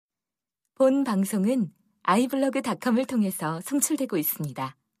본 방송은 iblog.com을 통해서 송출되고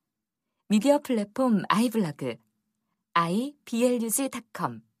있습니다. 미디어 플랫폼 iblog,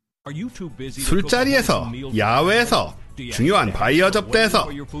 iblog.com. 술자리에서, 야외에서, 중요한 바이어 접대에서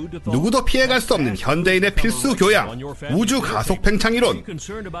누구도 피해갈 수 없는 현대인의 필수 교양, 우주 가속 팽창이론.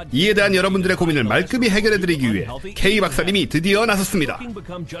 이에 대한 여러분들의 고민을 말끔히 해결해드리기 위해 K 박사님이 드디어 나섰습니다.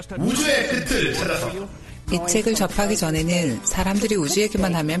 우주의 끝을 찾아서. 이 책을 접하기 전에는 사람들이 우주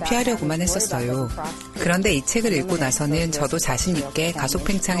얘기만 하면 피하려고만 했었어요. 그런데 이 책을 읽고 나서는 저도 자신 있게 가속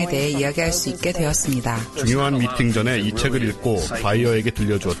팽창에 대해 이야기할 수 있게 되었습니다. 중요한 미팅 전에 이 책을 읽고 바이어에게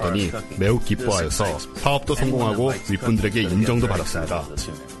들려주었더니 매우 기뻐하여서 사업도 성공하고 윗분들에게 인정도 받았습니다.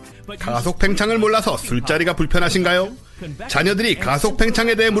 가속 팽창을 몰라서 술자리가 불편하신가요? 자녀들이 가속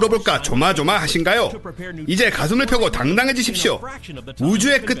팽창에 대해 물어볼까 조마조마하신가요? 이제 가슴을 펴고 당당해지십시오.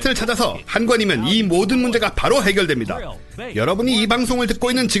 우주의 끝을 찾아서 한 권이면 이 모든 문제가 바로 해결됩니다. 여러분이 이 방송을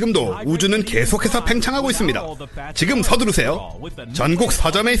듣고 있는 지금도 우주는 계속해서 팽창하고 있습니다. 지금 서두르세요. 전국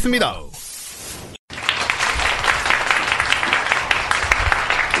서점에 있습니다.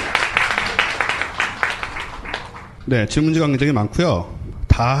 네, 질문지가 굉장히 많고요.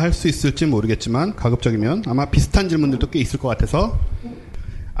 다 할 수 있을지 모르겠지만 가급적이면 아마 비슷한 질문들도 꽤 있을 것 같아서,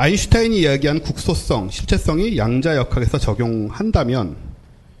 아인슈타인이 이야기한 국소성, 실체성이 양자역학에서 적용한다면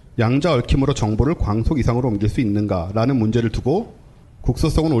양자 얽힘으로 정보를 광속 이상으로 옮길 수 있는가라는 문제를 두고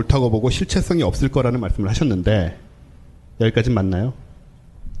국소성은 옳다고 보고 실체성이 없을 거라는 말씀을 하셨는데, 여기까지는 맞나요?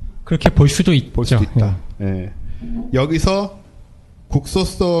 그렇게 볼 수도 있죠. 볼 수도 있다. 예. 여기서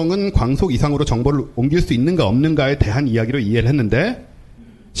국소성은 광속 이상으로 정보를 옮길 수 있는가 없는가에 대한 이야기로 이해를 했는데,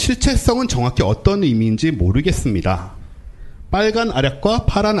 실체성은 정확히 어떤 의미인지 모르겠습니다. 빨간 알약과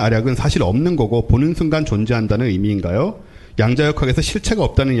파란 알약은 사실 없는 거고 보는 순간 존재한다는 의미인가요? 양자역학에서 실체가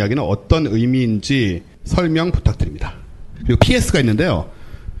없다는 이야기는 어떤 의미인지 설명 부탁드립니다. 그리고 PS가 있는데요.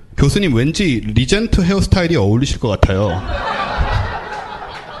 교수님 왠지 리젠트 헤어스타일이 어울리실 것 같아요.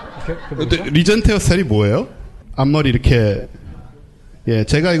 리젠트 헤어스타일이 뭐예요? 앞머리 이렇게. 예,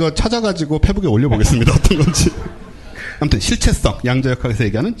 제가 이거 찾아가지고 페북에 올려보겠습니다. 어떤 건지. 아무튼 실체성, 양자역학에서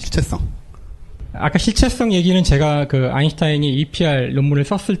얘기하는 실체성. 아까 실체성 얘기는 제가 그 아인슈타인이 EPR 논문을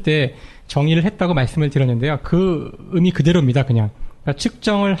썼을 때 정의를 했다고 말씀을 드렸는데요. 그 의미 그대로입니다. 그냥 그러니까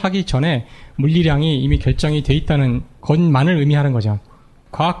측정을 하기 전에 물리량이 이미 결정이 돼 있다는 것만을 의미하는 거죠.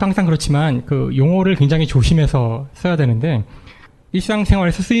 과학도 항상 그렇지만 그 용어를 굉장히 조심해서 써야 되는데,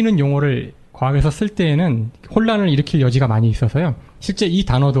 일상생활에서 쓰이는 용어를 과학에서 쓸 때에는 혼란을 일으킬 여지가 많이 있어서요. 실제 이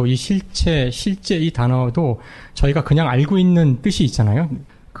단어도, 이 실제 이 단어도 저희가 그냥 알고 있는 뜻이 있잖아요.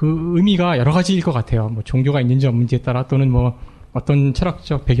 그 의미가 여러 가지일 것 같아요. 뭐 종교가 있는지 없는지에 따라, 또는 뭐 어떤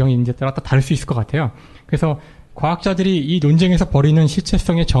철학적 배경이 있는지에 따라 또 다를 수 있을 것 같아요. 그래서 과학자들이 이 논쟁에서 벌이는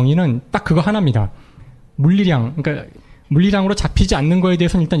실체성의 정의는 딱 그거 하나입니다. 물리량, 그러니까 물리량으로 잡히지 않는 거에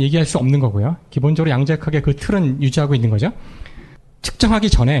대해서는 일단 얘기할 수 없는 거고요. 기본적으로 양자역학의 그 틀은 유지하고 있는 거죠.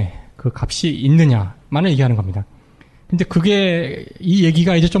 측정하기 전에 그 값이 있느냐만을 얘기하는 겁니다. 근데 그게, 이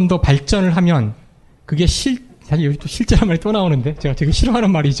얘기가 이제 좀 더 발전을 하면, 그게 사실 여기 또 실제란 말이 또 나오는데, 제가 되게 싫어하는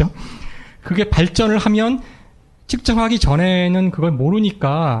말이죠. 그게 발전을 하면, 측정하기 전에는 그걸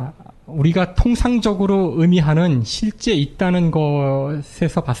모르니까, 우리가 통상적으로 의미하는 실제 있다는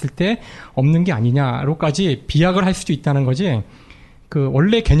것에서 봤을 때 없는 게 아니냐로까지 비약을 할 수도 있다는 거지, 그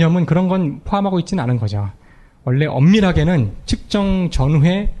원래 개념은 그런 건 포함하고 있지는 않은 거죠. 원래 엄밀하게는 측정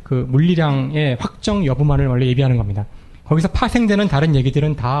전후의 그 물리량의 확정 여부만을 원래 예비하는 겁니다. 거기서 파생되는 다른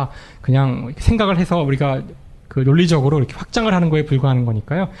얘기들은 다 그냥 생각을 해서 우리가 그 논리적으로 이렇게 확장을 하는 거에 불과하는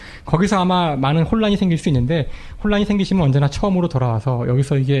거니까요. 거기서 아마 많은 혼란이 생길 수 있는데, 혼란이 생기시면 언제나 처음으로 돌아와서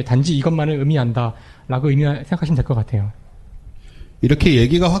여기서 이게 단지 이것만을 의미한다라고 생각하시면 될 것 같아요. 이렇게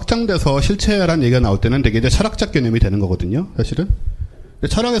얘기가 확장돼서 실체라는 얘기가 나올 때는 되게 이제 철학적 개념이 되는 거거든요, 사실은.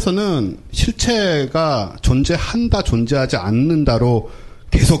 철학에서는 실체가 존재한다, 존재하지 않는다로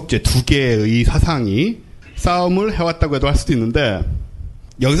계속 이제 두 개의 사상이 싸움을 해왔다고 해도 할 수도 있는데,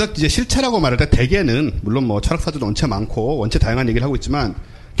 여기서 이제 실체라고 말할 때 대개는, 물론 뭐 철학사도 원체 많고 원체 다양한 얘기를 하고 있지만,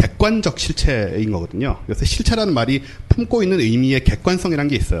 객관적 실체인 거거든요. 그래서 실체라는 말이 품고 있는 의미의 객관성이라는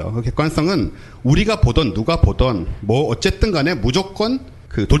게 있어요. 그 객관성은 우리가 보던 누가 보던 뭐 어쨌든 간에 무조건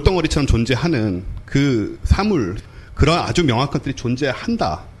그 돌덩어리처럼 존재하는 그 사물, 그런 아주 명확한 것들이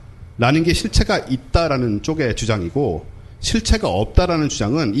존재한다라는 게 실체가 있다라는 쪽의 주장이고, 실체가 없다라는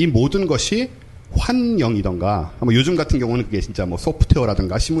주장은 이 모든 것이 환영이던가, 뭐 요즘 같은 경우는 그게 진짜 뭐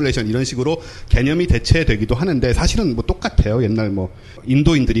소프트웨어라든가 시뮬레이션 이런 식으로 개념이 대체되기도 하는데, 사실은 뭐 똑같아요. 옛날 뭐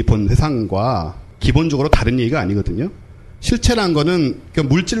인도인들이 본 세상과 기본적으로 다른 얘기가 아니거든요. 실체라는 거는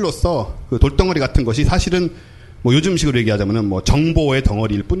물질로서 그 돌덩어리 같은 것이 사실은 뭐 요즘식으로 얘기하자면은 뭐 정보의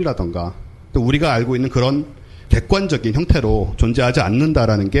덩어리일 뿐이라던가, 또 우리가 알고 있는 그런 객관적인 형태로 존재하지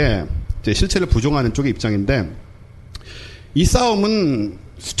않는다라는 게 이제 실체를 부정하는 쪽의 입장인데 이 싸움은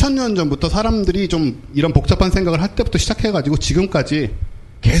수천 년 전부터 사람들이 좀 이런 복잡한 생각을 할 때부터 시작해가지고 지금까지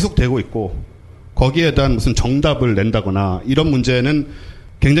계속 되고 있고 거기에 대한 무슨 정답을 낸다거나 이런 문제는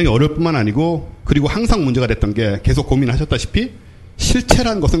굉장히 어려울 뿐만 아니고 그리고 항상 문제가 됐던 게 계속 고민하셨다시피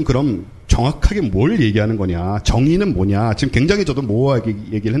실체란 것은 그럼 정확하게 뭘 얘기하는 거냐, 정의는 뭐냐, 지금 굉장히 저도 모호하게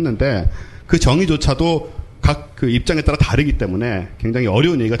얘기를 했는데 그 정의조차도 각 그 입장에 따라 다르기 때문에 굉장히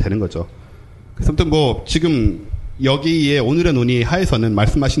어려운 얘기가 되는 거죠. 그래서 아무튼 뭐 지금 여기에 오늘의 논의 하에서는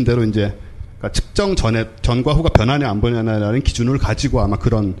말씀하신 대로 이제 그러니까 측정 전과 후가 변하냐 안 변하냐라는 기준을 가지고 아마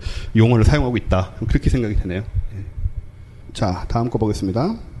그런 용어를 사용하고 있다. 그렇게 생각이 되네요. 자, 다음 거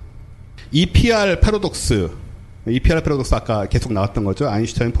보겠습니다. EPR 패러독스 아까 계속 나왔던 거죠.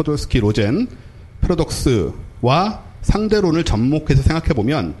 아인슈타인, 포돌스키, 로젠 패러독스와 상대론을 접목해서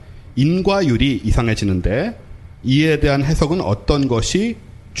생각해보면 인과율이 이상해지는데 이에 대한 해석은 어떤 것이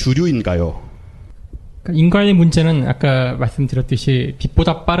주류인가요? 인과의 문제는 아까 말씀드렸듯이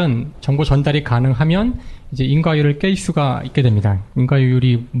빛보다 빠른 정보 전달이 가능하면 이제 인과율을 깰 수가 있게 됩니다.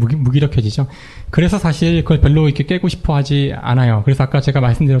 인과율이 무기력해지죠. 그래서 사실 그걸 별로 이렇게 깨고 싶어 하지 않아요. 그래서 아까 제가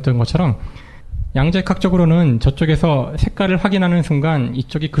말씀드렸던 것처럼 양자역학적으로는 저쪽에서 색깔을 확인하는 순간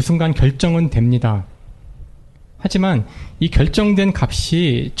이쪽이 그 순간 결정은 됩니다. 하지만 이 결정된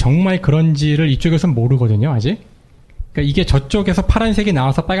값이 정말 그런지를 이쪽에서는 모르거든요, 아직. 그러니까 이게 저쪽에서 파란색이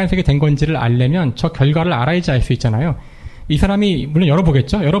나와서 빨간색이 된 건지를 알려면 저 결과를 알아야지 알 수 있잖아요. 이 사람이 물론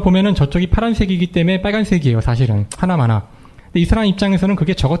열어보겠죠. 열어보면은 저쪽이 파란색이기 때문에 빨간색이에요, 사실은. 하나마나. 근데 이 사람 입장에서는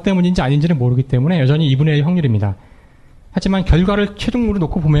그게 저것 때문인지 아닌지는 모르기 때문에 여전히 2분의 1 확률입니다. 하지만 결과를 최종으로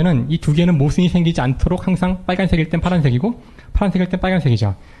놓고 보면은 이 두 개는 모순이 생기지 않도록 항상 빨간색일 땐 파란색이고 파란색일 땐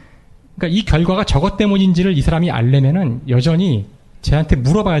빨간색이죠. 그러니까 이 결과가 저것 때문인지를 이 사람이 알려면은 여전히 쟤한테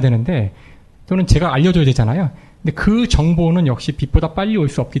물어봐야 되는데 또는 제가 알려줘야 되잖아요. 근데 그 정보는 역시 빛보다 빨리 올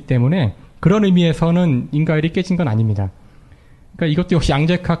수 없기 때문에 그런 의미에서는 인과율이 깨진 건 아닙니다. 그러니까 이것도 역시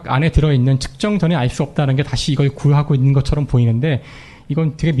양자역학 안에 들어있는 측정 전에 알 수 없다는 게 다시 이걸 구하고 있는 것처럼 보이는데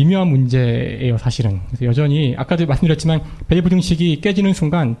이건 되게 미묘한 문제예요, 사실은. 그래서 여전히 아까도 말씀드렸지만 벨 부등식이 깨지는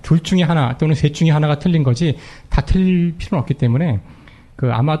순간 둘 중에 하나 또는 셋 중에 하나가 틀린 거지 다 틀릴 필요는 없기 때문에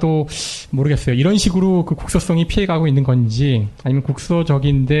아마도 모르겠어요. 이런 식으로 그 국소성이 피해가고 있는 건지 아니면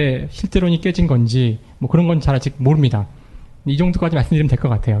국소적인데 실제론이 깨진 건지 뭐 그런 건 잘 아직 모릅니다. 이 정도까지 말씀드리면 될 것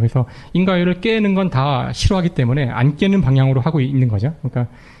같아요. 그래서 인과율을 깨는 건 다 싫어하기 때문에 안 깨는 방향으로 하고 있는 거죠. 그러니까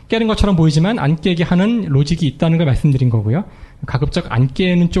깨는 것처럼 보이지만 안 깨게 하는 로직이 있다는 걸 말씀드린 거고요. 가급적 안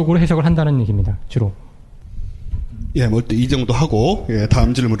깨는 쪽으로 해석을 한다는 얘기입니다. 주로. 예, 뭐 이 정도 하고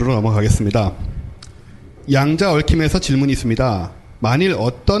다음 질문으로 넘어가겠습니다. 양자 얽힘에서 질문이 있습니다. 만일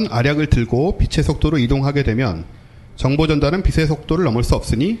어떤 알약을 들고 빛의 속도로 이동하게 되면 정보 전달은 빛의 속도를 넘을 수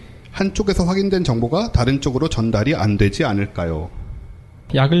없으니 한쪽에서 확인된 정보가 다른 쪽으로 전달이 안 되지 않을까요?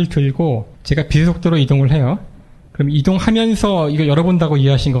 약을 들고 제가 빛의 속도로 이동을 해요. 그럼 이동하면서 이거 열어본다고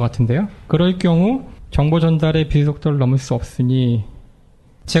이해하신 것 같은데요. 그럴 경우 정보 전달의 빛의 속도를 넘을 수 없으니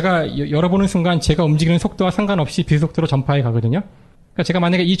제가 열어보는 순간 제가 움직이는 속도와 상관없이 빛의 속도로 전파해 가거든요. 그러니까 제가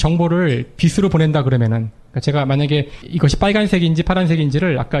만약에 이 정보를 빛으로 보낸다 그러면은 그러니까 제가 만약에 이것이 빨간색인지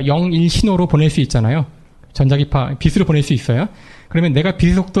파란색인지를 아까 0, 1 신호로 보낼 수 있잖아요. 전자기파 빛으로 보낼 수 있어요. 그러면 내가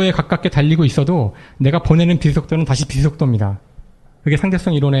빛의 속도에 가깝게 달리고 있어도 내가 보내는 빛의 속도는 다시 빛의 속도입니다. 그게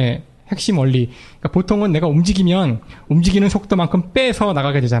상대성 이론의 핵심 원리. 그러니까 보통은 내가 움직이면 움직이는 속도만큼 빼서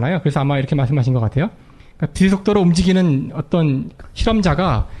나가게 되잖아요. 그래서 아마 이렇게 말씀하신 것 같아요. 그러니까 빛의 속도로 움직이는 어떤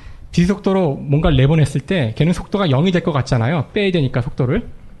실험자가 빛의 속도로 뭔가를 내보냈을 때 걔는 속도가 0이 될 것 같잖아요. 빼야 되니까 속도를.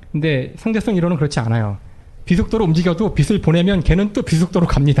 근데 상대성 이론은 그렇지 않아요. 빛 속도로 움직여도 빛을 보내면 걔는 또 빛 속도로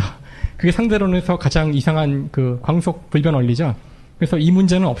갑니다. 그게 상대론에서 가장 이상한 그 광속 불변 원리죠. 그래서 이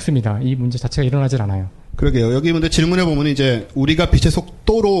문제는 없습니다. 이 문제 자체가 일어나질 않아요. 그러게요. 여기 근데 질문해 보면 이제 우리가 빛의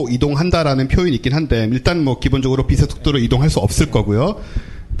속도로 이동한다라는 표현이 있긴 한데 일단 뭐 기본적으로 빛의 속도로 이동할 수 없을 거고요.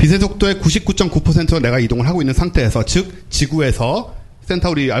 빛의 속도의 99.9%로 내가 이동을 하고 있는 상태에서 즉 지구에서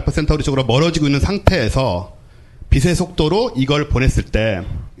센타우리 알파 센타우리 쪽으로 멀어지고 있는 상태에서 빛의 속도로 이걸 보냈을 때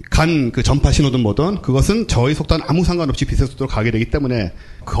간 그 전파 신호든 뭐든 그것은 저의 속도와는 아무 상관없이 빛의 속도로 가게 되기 때문에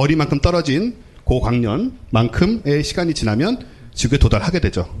거리만큼 떨어진 고광년만큼의 시간이 지나면 지구에 도달하게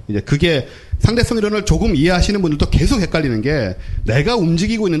되죠. 이제 그게 상대성 이론을 조금 이해하시는 분들도 계속 헷갈리는 게 내가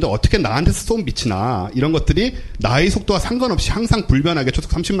움직이고 있는데 어떻게 나한테서 쏜 빛이나 이런 것들이 나의 속도와 상관없이 항상 불변하게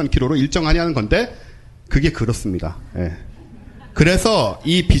초속 30만 킬로로 일정하냐는 건데 그게 그렇습니다. 예. 그래서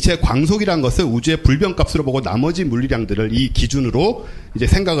이 빛의 광속이라는 것을 우주의 불변값으로 보고 나머지 물리량들을 이 기준으로 이제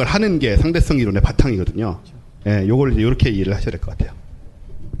생각을 하는 게 상대성 이론의 바탕이거든요. 예, 요걸 이제 이렇게 이해를 하셔야 될 것 같아요.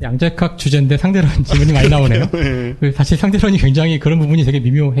 양자역학 주제인데 상대론 질문이 많이 나오네요. 네. 사실 상대론이 굉장히 그런 부분이 되게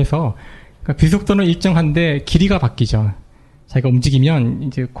미묘해서 그러니까 빛속도는 일정한데 길이가 바뀌죠. 자기가 움직이면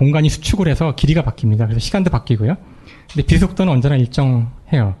이제 공간이 수축을 해서 길이가 바뀝니다. 그래서 시간도 바뀌고요. 근데 비속도는 언제나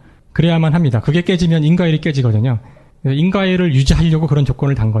일정해요. 그래야만 합니다. 그게 깨지면 인과율이 깨지거든요. 그래서 인과율을 유지하려고 그런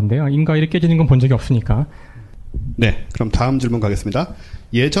조건을 단 건데요. 인과율이 깨지는 건 본 적이 없으니까. 네, 그럼 다음 질문 가겠습니다.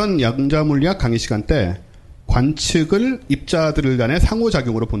 예전 양자물리학 강의 시간 때 관측을 입자들 간의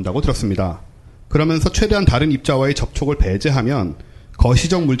상호작용으로 본다고 들었습니다. 그러면서 최대한 다른 입자와의 접촉을 배제하면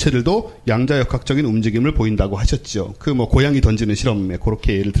거시적 물체들도 양자역학적인 움직임을 보인다고 하셨죠. 고양이 던지는 실험에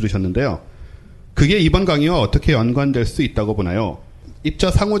그렇게 예를 들으셨는데요. 그게 이번 강의와 어떻게 연관될 수 있다고 보나요?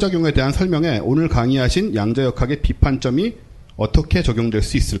 입자 상호작용에 대한 설명에 오늘 강의하신 양자역학의 비판점이 어떻게 적용될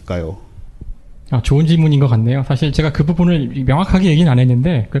수 있을까요? 좋은 질문인 것 같네요. 사실 제가 그 부분을 명확하게 얘기는 안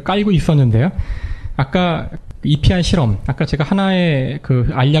했는데 깔고 있었는데요. 아까 EPR 실험, 아까 제가 하나의 그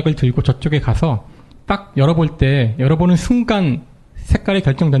알약을 들고 저쪽에 가서 딱 열어보는 순간 색깔이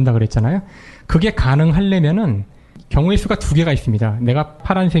결정된다 그랬잖아요. 그게 가능하려면은 경우의 수가 두 개가 있습니다. 내가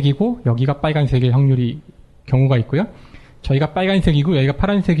파란색이고 여기가 빨간색일 경우가 있고요. 저희가 빨간색이고 여기가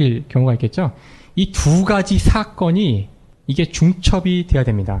파란색일 경우가 있겠죠. 이 두 가지 사건이 이게 중첩이 돼야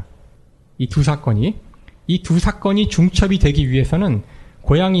됩니다. 이 두 사건이 중첩이 되기 위해서는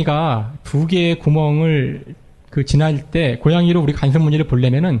고양이가 두 개의 구멍을 지날 때 고양이로 우리 간섭무늬를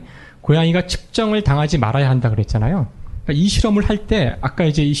보려면은 고양이가 측정을 당하지 말아야 한다 그랬잖아요. 그러니까 이 실험을 할 때 아까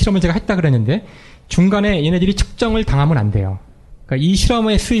이제 이 실험을 제가 했다 그랬는데 중간에 얘네들이 측정을 당하면 안 돼요. 그러니까 이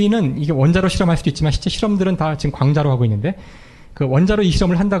실험의 수위는 이게 원자로 실험할 수도 있지만 실제 실험들은 다 지금 광자로 하고 있는데 그 원자로 이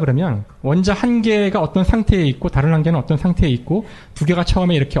실험을 한다 그러면 원자 한 개가 어떤 상태에 있고 다른 한 개는 어떤 상태에 있고 두 개가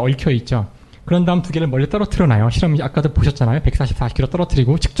처음에 이렇게 얽혀 있죠. 그런 다음 두 개를 멀리 떨어뜨려 놔요. 실험 아까도 보셨잖아요. 144km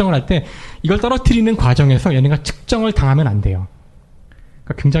떨어뜨리고 측정을 할 때 이걸 떨어뜨리는 과정에서 얘네가 측정을 당하면 안 돼요.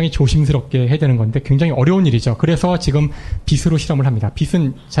 그러니까 굉장히 조심스럽게 해야 되는 건데 굉장히 어려운 일이죠. 그래서 지금 빛으로 실험을 합니다.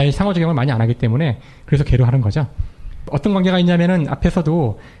 빛은 잘 상호작용을 많이 안 하기 때문에 그래서 걔로 하는 거죠. 어떤 관계가 있냐면은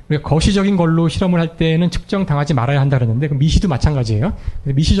앞에서도 우리가 거시적인 걸로 실험을 할 때는 측정 당하지 말아야 한다 그랬는데 그 미시도 마찬가지예요.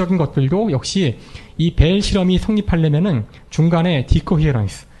 미시적인 것들도 역시 이 벨 실험이 성립하려면은 중간에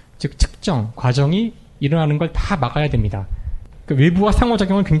디코히어런스, 즉 측정 과정이 일어나는 걸 다 막아야 됩니다. 그 외부와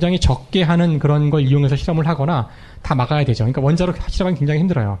상호작용을 굉장히 적게 하는 그런 걸 이용해서 실험을 하거나 다 막아야 되죠. 그러니까 원자로 실험하기 굉장히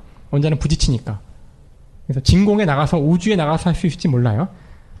힘들어요. 원자는 부딪히니까. 그래서 진공에 나가서 우주에 나가서 할 수 있을지 몰라요.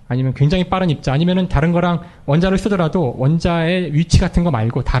 아니면 굉장히 빠른 입자, 아니면은 다른 거랑 원자를 쓰더라도 원자의 위치 같은 거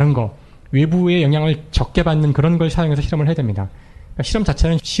말고 다른 거, 외부의 영향을 적게 받는 그런 걸 사용해서 실험을 해야 됩니다. 그러니까 실험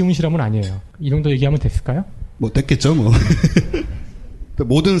자체는 쉬운 실험은 아니에요. 이 정도 얘기하면 됐을까요? 됐겠죠,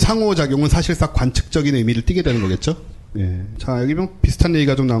 모든 상호작용은 사실상 관측적인 의미를 띠게 되는 거겠죠? 예. 자, 여기 비슷한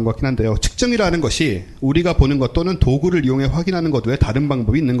얘기가 좀 나온 것 같긴 한데요. 측정이라는 것이 우리가 보는 것 또는 도구를 이용해 확인하는 것 외에 다른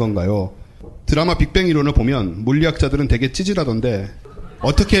방법이 있는 건가요? 드라마 빅뱅 이론을 보면 물리학자들은 되게 찌질하던데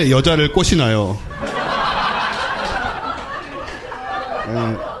어떻게 여자를 꼬시나요?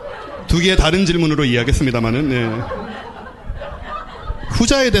 두 개의 다른 질문으로 이해하겠습니다만은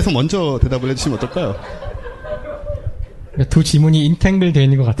후자에 대해서 먼저 대답을 해주시면 어떨까요? 두 지문이 인탱글 되어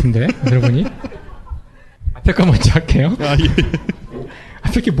있는 것 같은데 여러분이 앞에 거 먼저 할게요.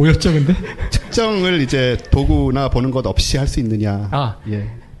 앞에 게 뭐였죠 근데? 측정을 이제 도구나 보는 것 없이 할 수 있느냐.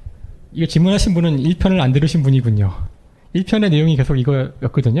 이거 질문하신 분은 1편을 안 들으신 분이군요. 1편의 내용이 계속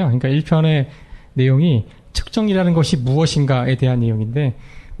이거였거든요. 그러니까 1편의 내용이 측정이라는 것이 무엇인가에 대한 내용인데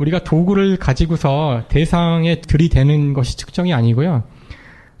우리가 도구를 가지고서 대상에 들이대는 것이 측정이 아니고요.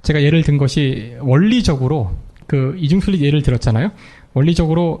 제가 예를 든 것이 원리적으로 이중술리 예를 들었잖아요.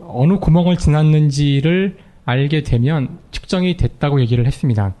 원리적으로 어느 구멍을 지났는지를 알게 되면 측정이 됐다고 얘기를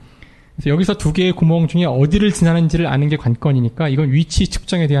했습니다. 그래서 여기서 두 개의 구멍 중에 어디를 지나는지를 아는 게 관건이니까 이건 위치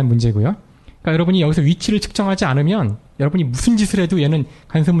측정에 대한 문제고요. 그러니까 여러분이 여기서 위치를 측정하지 않으면 여러분이 무슨 짓을 해도 얘는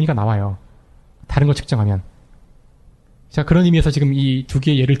간섭무늬가 나와요. 다른 거 측정하면. 자, 그런 의미에서 지금 이 두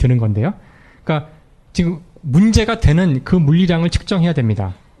개의 예를 드는 건데요. 그러니까 지금 문제가 되는 그 물리량을 측정해야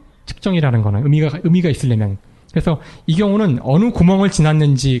됩니다. 측정이라는 거는 의미가 있으려면. 그래서 이 경우는 어느 구멍을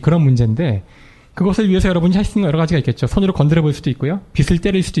지났는지 그런 문제인데 그것을 위해서 여러분이 할 수 있는 여러 가지가 있겠죠. 손으로 건드려 볼 수도 있고요. 빗을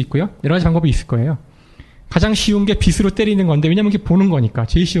때릴 수도 있고요. 여러 가지 방법이 있을 거예요. 가장 쉬운 게 빗으로 때리는 건데 왜냐면 이게 보는 거니까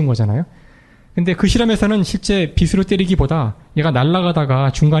제일 쉬운 거잖아요. 근데 그 실험에서는 실제 빗으로 때리기보다 얘가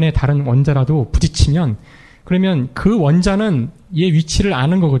날아가다가 중간에 다른 원자라도 부딪히면 그러면 그 원자는 얘 위치를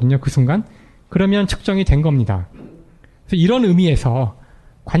아는 거거든요. 그 순간. 그러면 측정이 된 겁니다. 그래서 이런 의미에서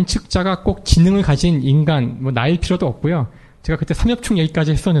관측자가 꼭 지능을 가진 인간, 나일 필요도 없고요. 제가 그때 삼엽충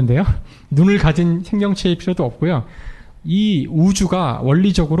얘기까지 했었는데요. 눈을 가진 생명체일 필요도 없고요. 이 우주가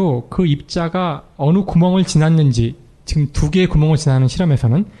원리적으로 그 입자가 어느 구멍을 지났는지, 지금 두 개의 구멍을 지나는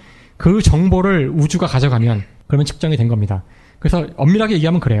실험에서는 그 정보를 우주가 가져가면 그러면 측정이 된 겁니다. 그래서 엄밀하게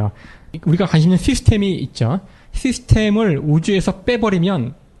얘기하면 그래요. 우리가 관심 있는 시스템이 있죠. 시스템을 우주에서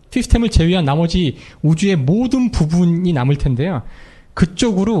빼버리면 시스템을 제외한 나머지 우주의 모든 부분이 남을 텐데요.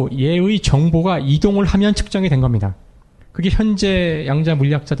 그쪽으로 얘의 정보가 이동을 하면 측정이 된 겁니다. 그게 현재 양자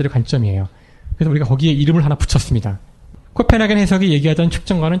물리학자들의 관점이에요. 그래서 우리가 거기에 이름을 하나 붙였습니다. 코펜하겐 해석이 얘기하던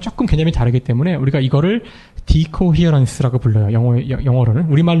측정과는 조금 개념이 다르기 때문에 우리가 이거를 디코히어런스라고 불러요. 영어로는.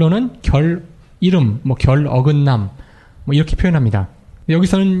 우리말로는 결 이름, 결 어긋남 이렇게 표현합니다.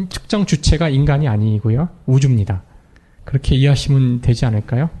 여기서는 측정 주체가 인간이 아니고요. 우주입니다. 그렇게 이해하시면 되지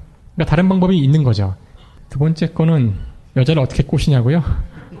않을까요? 그러니까 다른 방법이 있는 거죠. 두 번째 거는 여자를 어떻게 꼬시냐고요?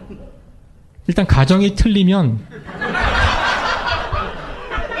 일단 가정이 틀리면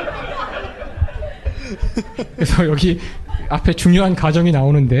그래서 여기 앞에 중요한 가정이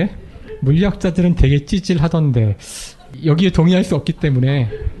나오는데 물리학자들은 되게 찌질하던데 여기에 동의할 수 없기 때문에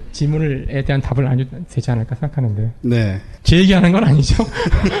질문에 대한 답을 안 해도 되지 않을까 생각하는데. 네. 제 얘기하는 건 아니죠?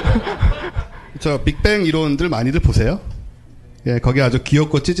 저 빅뱅 이론들 많이들 보세요. 예, 거기 아주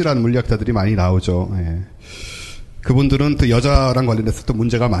귀엽고 찌질한 물리학자들이 많이 나오죠. 예. 그분들은 또 여자랑 관련해서 또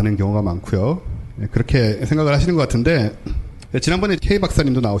문제가 많은 경우가 많고요. 예, 그렇게 생각을 하시는 것 같은데 예, 지난번에 K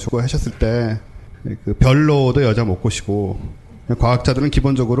박사님도 나오시고 하셨을 때 그 별로도 여자 못 꼬시고 과학자들은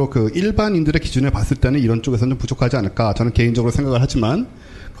기본적으로 그 일반인들의 기준에 봤을 때는 이런 쪽에서는 좀 부족하지 않을까 저는 개인적으로 생각을 하지만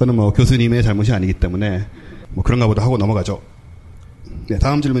그거는 교수님의 잘못이 아니기 때문에 그런가 보다 하고 넘어가죠. 네,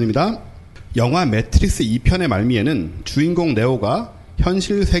 다음 질문입니다. 영화 매트릭스 2편의 말미에는 주인공 네오가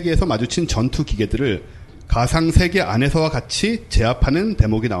현실 세계에서 마주친 전투 기계들을 가상 세계 안에서와 같이 제압하는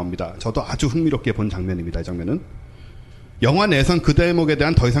대목이 나옵니다. 저도 아주 흥미롭게 본 장면입니다. 이 장면은. 영화 내에선 그 대목에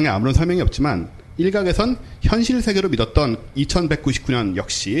대한 더 이상의 아무런 설명이 없지만 일각에선 현실 세계로 믿었던 2199년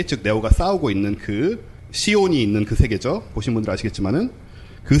역시 즉 네오가 싸우고 있는 그 시온이 있는 그 세계죠. 보신 분들 아시겠지만은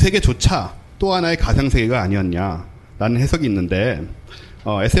그 세계조차 또 하나의 가상 세계가 아니었냐라는 해석이 있는데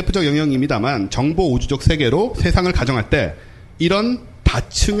SF적 영역입니다만 정보 우주적 세계로 세상을 가정할 때 이런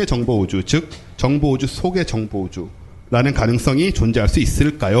다층의 정보 우주 즉 정보 우주 속의 정보 우주라는 가능성이 존재할 수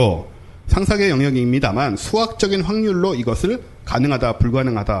있을까요? 상상의 영역입니다만 수학적인 확률로 이것을 가능하다,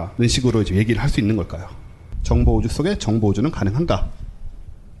 불가능하다는 식으로 이제 얘기를 할 수 있는 걸까요? 정보 우주 속에 정보 우주는 가능한가?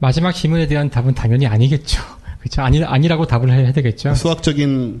 마지막 질문에 대한 답은 당연히 아니겠죠. 그렇죠? 아니라고 답을 해야 되겠죠.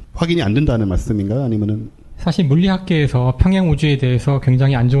 수학적인 확인이 안 된다는 말씀인가요? 아니면은 사실 물리학계에서 평행 우주에 대해서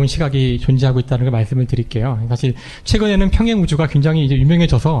굉장히 안 좋은 시각이 존재하고 있다는 걸 말씀을 드릴게요. 사실 최근에는 평행 우주가 굉장히 이제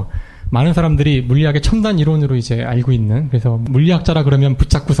유명해져서 많은 사람들이 물리학의 첨단 이론으로 이제 알고 있는, 그래서 물리학자라 그러면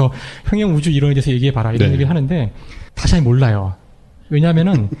붙잡고서 평행 우주 이론에 대해서 얘기해봐라 이런 얘기를 하는데 다 잘 몰라요.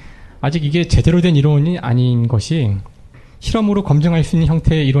 왜냐하면은 아직 이게 제대로 된 이론이 아닌 것이 실험으로 검증할 수 있는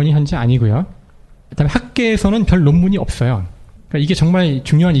형태의 이론이 현재 아니고요. 그다음에 학계에서는 별 논문이 없어요. 그러니까 이게 정말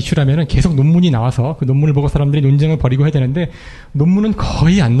중요한 이슈라면은 계속 논문이 나와서 그 논문을 보고 사람들이 논쟁을 벌이고 해야 되는데 논문은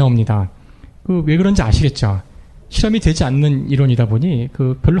거의 안 나옵니다. 왜 그런지 아시겠죠? 실험이 되지 않는 이론이다 보니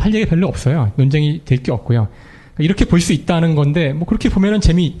별로 할 얘기 별로 없어요. 논쟁이 될 게 없고요. 그러니까 이렇게 볼 수 있다는 건데 그렇게 보면은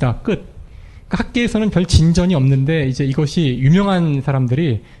재미있다. 끝. 그러니까 학계에서는 별 진전이 없는데 이제 이것이 유명한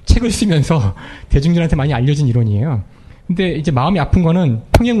사람들이 책을 쓰면서 대중들한테 많이 알려진 이론이에요. 근데 이제 마음이 아픈 거는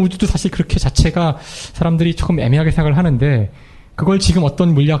평행 우주도 사실 그렇게 자체가 사람들이 조금 애매하게 생각을 하는데 그걸 지금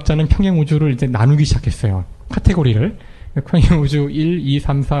어떤 물리학자는 평행 우주를 이제 나누기 시작했어요. 카테고리를. 평행 우주 1, 2,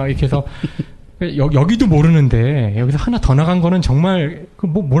 3, 4 이렇게 해서 여기도 모르는데 여기서 하나 더 나간 거는 정말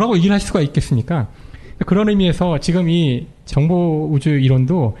뭐라고 얘기를 할 수가 있겠습니까? 그런 의미에서 지금 이 정보 우주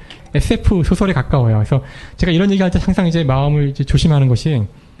이론도 SF 소설에 가까워요. 그래서 제가 이런 얘기할 때 항상 이제 마음을 이제 조심하는 것이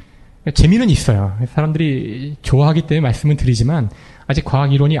재미는 있어요. 사람들이 좋아하기 때문에 말씀을 드리지만 아직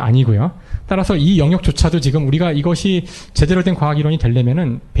과학 이론이 아니고요. 따라서 이 영역조차도 지금 우리가 이것이 제대로 된 과학 이론이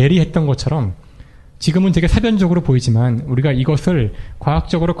되려면은 베리 했던 것처럼 지금은 되게 사변적으로 보이지만 우리가 이것을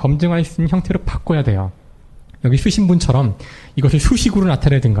과학적으로 검증할 수 있는 형태로 바꿔야 돼요. 여기 쓰신 분처럼 이것을 수식으로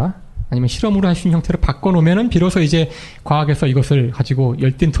나타내든가 아니면 실험으로 할 수 있는 형태로 바꿔놓으면은 비로소 이제 과학에서 이것을 가지고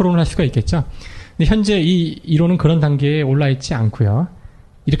열띤 토론을 할 수가 있겠죠. 근데 현재 이 이론은 그런 단계에 올라 있지 않고요.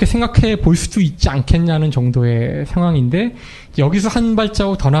 이렇게 생각해 볼 수도 있지 않겠냐는 정도의 상황인데 여기서 한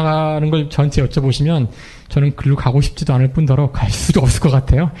발자국 더 나가는 걸 저한테 여쭤보시면 저는 글로 가고 싶지도 않을 뿐더러 갈 수도 없을 것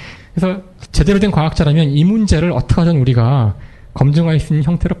같아요. 그래서 제대로 된 과학자라면 이 문제를 어떻게 하든 우리가 검증할 수 있는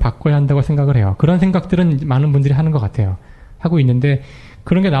형태로 바꿔야 한다고 생각을 해요. 그런 생각들은 많은 분들이 하는 것 같아요. 하고 있는데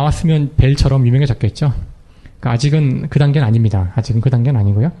그런 게 나왔으면 벨처럼 유명해졌겠죠. 그러니까 아직은 그 단계는 아닙니다. 아직은 그 단계는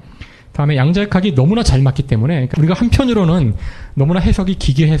아니고요. 다음에 양자역학이 너무나 잘 맞기 때문에 우리가 한편으로는 너무나 해석이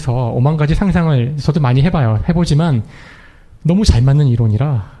기괴해서 오만 가지 상상을 저도 많이 해보지만 너무 잘 맞는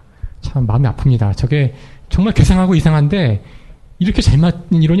이론이라 참 마음이 아픕니다. 저게 정말 괴상하고 이상한데 이렇게 잘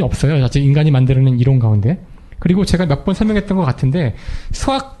맞는 이론이 없어요. 아직 인간이 만드는 이론 가운데. 그리고 제가 몇 번 설명했던 것 같은데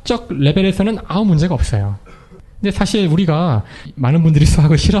수학적 레벨에서는 아무 문제가 없어요. 근데 사실 우리가 많은 분들이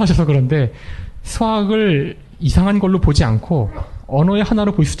수학을 싫어하셔서 그런데 수학을 이상한 걸로 보지 않고 언어의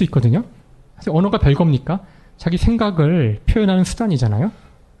하나로 볼 수도 있거든요. 사실 언어가 별겁니까? 자기 생각을 표현하는 수단이잖아요.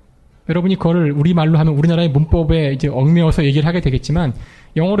 여러분이 그거를 우리말로 하면 우리나라의 문법에 이제 얽매여서 얘기를 하게 되겠지만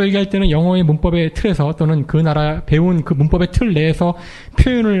영어로 얘기할 때는 영어의 문법의 틀에서 또는 그 나라 배운 그 문법의 틀 내에서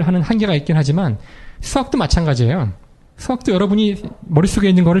표현을 하는 한계가 있긴 하지만 수학도 마찬가지예요. 수학도 여러분이 머릿속에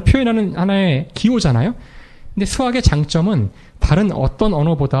있는 거를 표현하는 하나의 기호잖아요. 근데 수학의 장점은 다른 어떤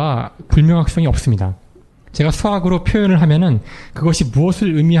언어보다 불명확성이 없습니다. 제가 수학으로 표현을 하면은 그것이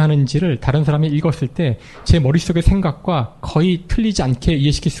무엇을 의미하는지를 다른 사람이 읽었을 때 제 머릿속의 생각과 거의 틀리지 않게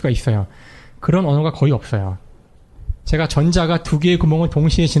이해시킬 수가 있어요. 그런 언어가 거의 없어요. 제가 전자가 두 개의 구멍을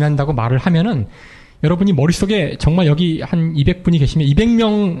동시에 지난다고 말을 하면은 여러분이 머릿속에 정말 여기 한 200분이 계시면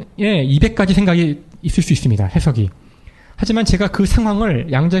 200명의 200가지 생각이 있을 수 있습니다. 해석이. 하지만 제가 그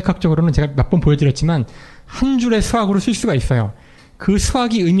상황을 양자역학적으로는 제가 몇 번 보여드렸지만 한 줄의 수학으로 쓸 수가 있어요. 그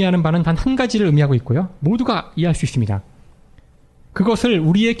수학이 의미하는 바는 단 한 가지를 의미하고 있고요. 모두가 이해할 수 있습니다. 그것을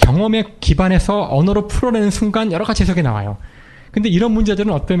우리의 경험에 기반해서 언어로 풀어내는 순간 여러 가지 해석이 나와요. 근데 이런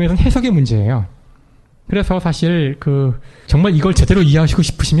문제들은 어떤 면에서는 해석의 문제예요. 그래서 사실 정말 이걸 제대로 이해하시고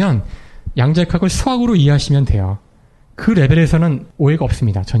싶으시면 양자역학을 수학으로 이해하시면 돼요. 그 레벨에서는 오해가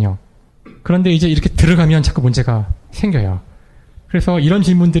없습니다. 전혀. 그런데 이제 이렇게 들어가면 자꾸 문제가 생겨요. 그래서 이런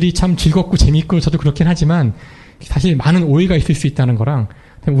질문들이 참 즐겁고 재미있고 저도 그렇긴 하지만 사실 많은 오해가 있을 수 있다는 거랑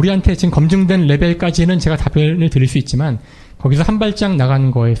우리한테 지금 검증된 레벨까지는 제가 답변을 드릴 수 있지만 거기서 한 발짝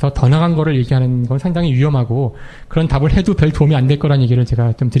나간 거에서 더 나간 거를 얘기하는 건 상당히 위험하고 그런 답을 해도 별 도움이 안 될 거라는 얘기를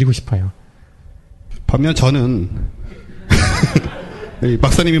제가 좀 드리고 싶어요. 반면 저는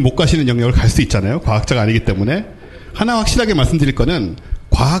박사님이 못 가시는 영역을 갈 수 있잖아요. 과학자가 아니기 때문에. 하나 확실하게 말씀드릴 거는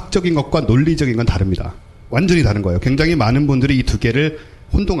과학적인 것과 논리적인 건 다릅니다. 완전히 다른 거예요. 굉장히 많은 분들이 이 두 개를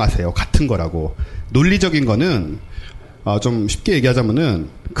혼동하세요. 같은 거라고. 논리적인 거는 좀 쉽게 얘기하자면은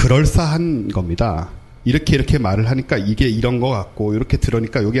그럴싸한 겁니다. 이렇게 말을 하니까 이게 이런 거 같고 이렇게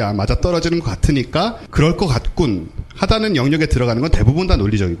들으니까 여기 맞아 떨어지는 것 같으니까 그럴 것 같군 하다는 영역에 들어가는 건 대부분 다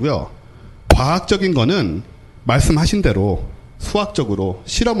논리적이고요. 과학적인 거는 말씀하신 대로 수학적으로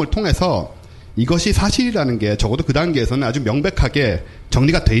실험을 통해서 이것이 사실이라는 게 적어도 그 단계에서는 아주 명백하게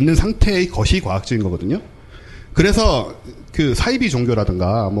정리가 돼 있는 상태의 것이 과학적인 거거든요. 그래서 그 사이비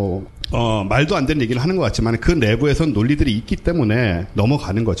종교라든가 말도 안 되는 얘기를 하는 것 같지만 그 내부에선 논리들이 있기 때문에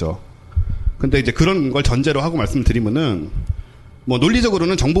넘어가는 거죠. 근데 이제 그런 걸 전제로 하고 말씀을 드리면은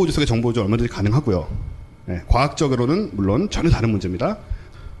논리적으로는 정보우주 속의 정보우주 얼마든지 가능하고요. 네, 과학적으로는 물론 전혀 다른 문제입니다.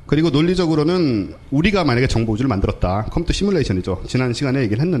 그리고 논리적으로는 우리가 만약에 정보우주를 만들었다. 컴퓨터 시뮬레이션이죠. 지난 시간에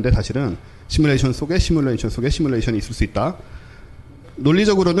얘기를 했는데 사실은 시뮬레이션 속에 시뮬레이션이 있을 수 있다.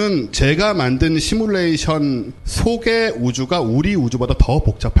 논리적으로는 제가 만든 시뮬레이션 속의 우주가 우리 우주보다 더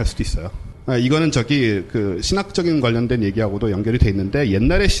복잡할 수도 있어요. 이거는 신학적인 관련된 얘기하고도 연결이 돼 있는데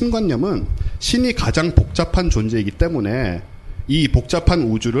옛날의 신관념은 신이 가장 복잡한 존재이기 때문에 이 복잡한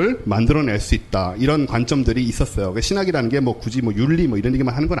우주를 만들어낼 수 있다. 이런 관점들이 있었어요. 신학이라는 게 굳이 윤리 이런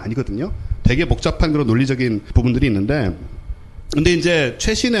얘기만 하는 건 아니거든요. 되게 복잡한 그런 논리적인 부분들이 있는데 근데 이제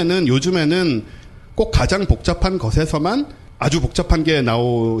최신에는 요즘에는 꼭 가장 복잡한 것에서만 아주 복잡한 게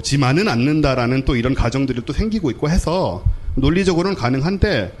나오지만은 않는다라는 또 이런 가정들이 또 생기고 있고 해서 논리적으로는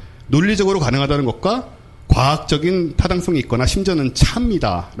가능한데 논리적으로 가능하다는 것과 과학적인 타당성이 있거나 심지어는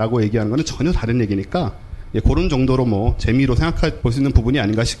참이다라고 얘기하는 거는 전혀 다른 얘기니까 그런 정도로 재미로 생각해 볼 수 있는 부분이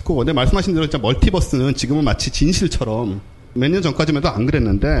아닌가 싶고 근데 말씀하신 대로 진짜 멀티버스는 지금은 마치 진실처럼 몇 년 전까지만 해도 안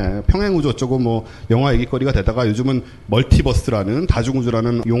그랬는데 평행우주 어쩌고 영화 얘기거리가 되다가 요즘은 멀티버스라는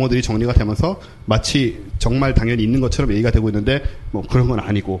다중우주라는 용어들이 정리가 되면서 마치 정말 당연히 있는 것처럼 얘기가 되고 있는데 그런 건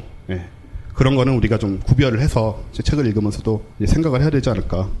아니고 그런 거는 우리가 좀 구별을 해서 책을 읽으면서도 생각을 해야 되지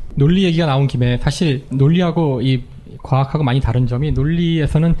않을까. 논리 얘기가 나온 김에 사실 논리하고 이 과학하고 많이 다른 점이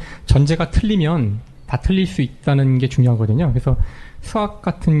논리에서는 전제가 틀리면 다 틀릴 수 있다는 게 중요하거든요. 그래서 수학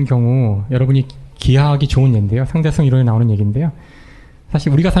같은 경우 여러분이 기하학이 좋은 예인데요. 상대성 이론에 나오는 얘기인데요.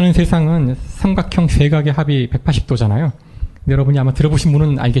 사실 우리가 사는 세상은 삼각형 세각의 합이 180도잖아요. 근데 여러분이 아마 들어보신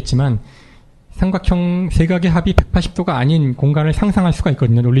분은 알겠지만 삼각형 세각의 합이 180도가 아닌 공간을 상상할 수가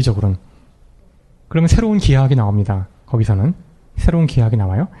있거든요. 논리적으로는. 그러면 새로운 기하학이 나옵니다. 거기서는. 새로운 기하학이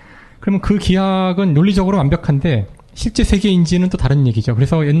나와요. 그러면 그 기하학은 논리적으로 완벽한데 실제 세계인지는 또 다른 얘기죠.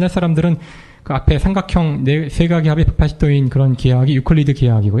 그래서 옛날 사람들은 그 앞에 삼각형 세각의 합이 180도인 그런 기하학이 유클리드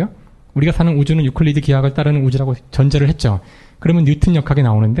기하학이고요. 우리가 사는 우주는 유클리드 기하학을 따르는 우주라고 전제를 했죠. 그러면 뉴턴 역학이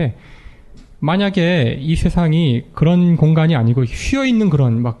나오는데 만약에 이 세상이 그런 공간이 아니고 휘어있는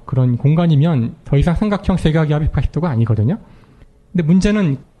그런 공간이면 더 이상 삼각형 세각의 합이 180도가 아니거든요. 근데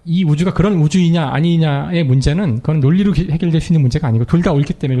문제는 이 우주가 그런 우주이냐 아니냐의 문제는 그건 논리로 해결될 수 있는 문제가 아니고 둘 다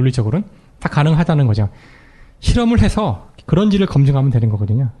옳기 때문에 논리적으로는 다 가능하다는 거죠. 실험을 해서 그런지를 검증하면 되는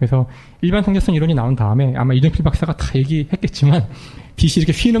거거든요. 그래서 일반 상대성 이론이 나온 다음에 아마 이동필 박사가 다 얘기했겠지만 빛이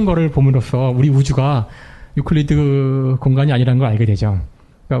이렇게 휘는 거를 봄으로써 우리 우주가 유클리드 공간이 아니라는 걸 알게 되죠.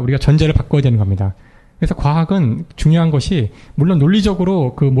 그러니까 우리가 전제를 바꿔야 되는 겁니다. 그래서 과학은 중요한 것이 물론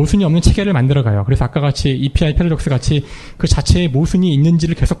논리적으로 그 모순이 없는 체계를 만들어가요. 그래서 아까 같이 EPI 패러독스 같이 그 자체에 모순이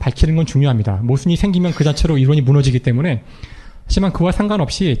있는지를 계속 밝히는 건 중요합니다. 모순이 생기면 그 자체로 이론이 무너지기 때문에 하지만 그와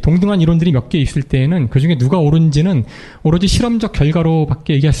상관없이 동등한 이론들이 몇 개 있을 때에는 그중에 누가 옳은지는 오로지 실험적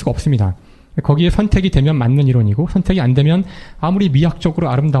결과로밖에 얘기할 수가 없습니다. 거기에 선택이 되면 맞는 이론이고 선택이 안 되면 아무리 미학적으로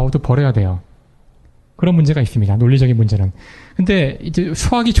아름다워도 버려야 돼요. 그런 문제가 있습니다. 논리적인 문제는. 근데 이제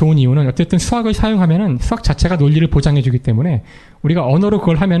수학이 좋은 이유는 어쨌든 수학을 사용하면은 수학 자체가 논리를 보장해 주기 때문에 우리가 언어로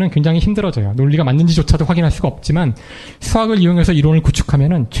그걸 하면은 굉장히 힘들어져요. 논리가 맞는지조차도 확인할 수가 없지만 수학을 이용해서 이론을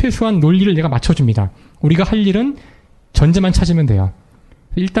구축하면은 최소한 논리를 얘가 맞춰줍니다. 우리가 할 일은 전제만 찾으면 돼요.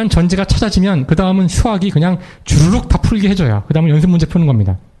 일단 전제가 찾아지면 그 다음은 수학이 그냥 주르륵 다 풀게 해줘요. 그 다음은 연습 문제 푸는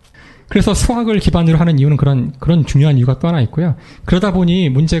겁니다. 그래서 수학을 기반으로 하는 이유는 그런 중요한 이유가 또 하나 있고요. 그러다 보니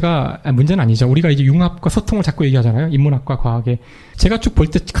문제는 아니죠. 우리가 이제 융합과 소통을 자꾸 얘기하잖아요. 인문학과 과학의. 제가 쭉 볼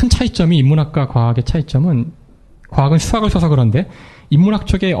때 큰 차이점이 인문학과 과학의 차이점은 과학은 수학을 써서 그런데 인문학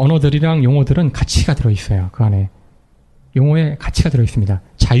쪽의 언어들이랑 용어들은 가치가 들어있어요. 그 안에. 용어에 가치가 들어있습니다.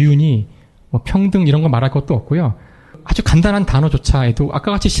 자윤이, 뭐 평등 이런 거 말할 것도 없고요. 아주 간단한 단어조차에도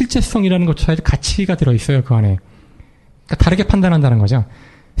아까 같이 실제성이라는 것조차에도 가치가 들어있어요. 그 안에. 그러니까 다르게 판단한다는 거죠.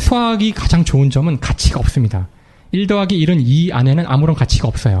 수학이 가장 좋은 점은 가치가 없습니다. 1 더하기 1은 2 안에는 아무런 가치가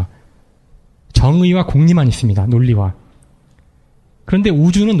없어요. 정의와 공리만 있습니다. 논리와. 그런데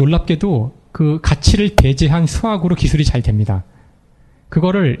우주는 놀랍게도 그 가치를 배제한 수학으로 기술이 잘 됩니다.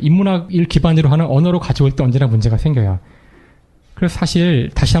 그거를 인문학을 기반으로 하는 언어로 가져올 때 언제나 문제가 생겨요. 그래서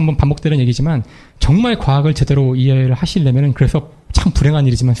사실 다시 한번 반복되는 얘기지만 정말 과학을 제대로 이해를 하시려면 그래서 참 불행한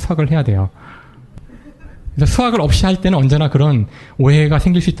일이지만 수학을 해야 돼요. 그래서 수학을 없이 할 때는 언제나 그런 오해가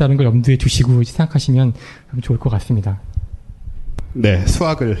생길 수 있다는 걸 염두에 두시고 생각하시면 좋을 것 같습니다. 네,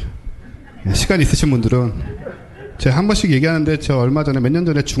 수학을 시간 있으신 분들은 제가 한 번씩 얘기하는데 저 얼마 전에 몇 년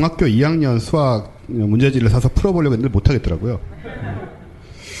전에 중학교 2학년 수학 문제지를 사서 풀어보려고 했는데 못하겠더라고요.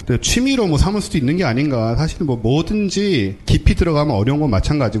 취미로 뭐 삼을 수도 있는 게 아닌가. 사실 뭐 뭐든지 깊이 들어가면 어려운 건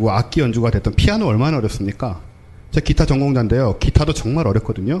마찬가지고 악기 연주가 됐던 피아노 얼마나 어렵습니까? 제가 기타 전공자인데요. 기타도 정말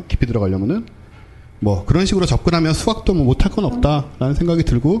어렵거든요. 깊이 들어가려면은. 뭐 그런 식으로 접근하면 수학도 뭐 못할 건 없다라는 생각이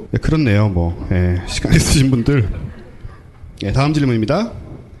들고 그렇네요. 뭐 시간 있으신 분들 다음 질문입니다.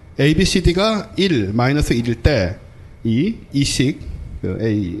 ABCD가 1, 마이너스 1일 때 이 식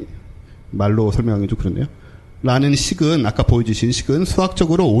A 말로 설명하기 좀 그렇네요. 라는 식은 아까 보여주신 식은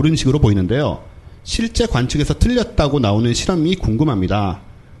수학적으로 옳은 식으로 보이는데요. 실제 관측에서 틀렸다고 나오는 실험이 궁금합니다.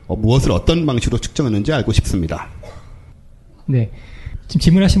 무엇을 어떤 방식으로 측정했는지 알고 싶습니다. 네. 지금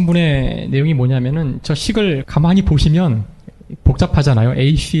질문하신 분의 내용이 뭐냐면은 저 식을 가만히 보시면 복잡하잖아요.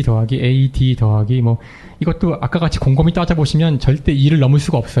 AC 더하기 AD 더하기 뭐 이것도 아까 같이 곰곰이 따져보시면 절대 2를 넘을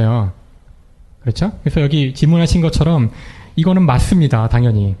수가 없어요. 그렇죠? 그래서 여기 질문하신 것처럼 이거는 맞습니다.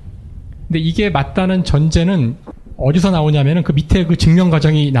 당연히. 근데 이게 맞다는 전제는 어디서 나오냐면은 그 밑에 그 증명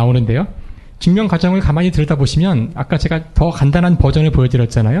과정이 나오는데요. 증명 과정을 가만히 들여다보시면 아까 제가 더 간단한 버전을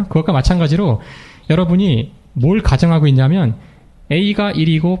보여드렸잖아요. 그것과 마찬가지로 여러분이 뭘 가정하고 있냐면 A가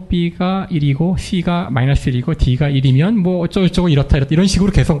 1이고 B가 1이고 C가 마이너스 1이고 D가 1이면 뭐 어쩌고저쩌고 이렇다 이런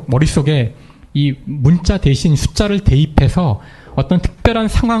식으로 계속 머릿속에 이 문자 대신 숫자를 대입해서 어떤 특별한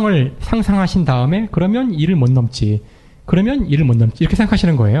상황을 상상하신 다음에 그러면 2를 못 넘지. 그러면 2를 못 넘지. 이렇게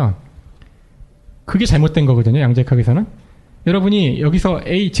생각하시는 거예요. 그게 잘못된 거거든요. 양자역학에서는. 여러분이 여기서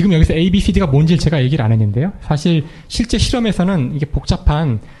지금 여기서 A, B, C, D가 뭔지를 제가 얘기를 안 했는데요. 사실 실제 실험에서는 이게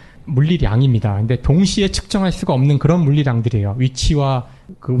복잡한 물리량입니다. 근데 동시에 측정할 수가 없는 그런 물리량들이에요. 위치와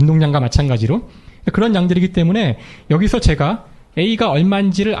그 운동량과 마찬가지로. 그런 양들이기 때문에 여기서 제가 A가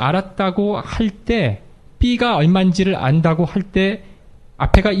얼마인지를 알았다고 할 때 B가 얼마인지를 안다고 할 때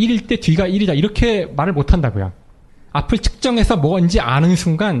앞에가 1일 때 뒤가 1이다. 이렇게 말을 못 한다고요. 앞을 측정해서 뭔지 아는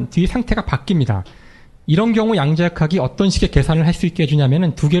순간 뒤의 상태가 바뀝니다. 이런 경우 양자역학이 어떤 식의 계산을 할 수 있게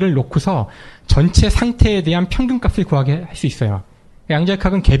해주냐면은 두 개를 놓고서 전체 상태에 대한 평균값을 구하게 할 수 있어요.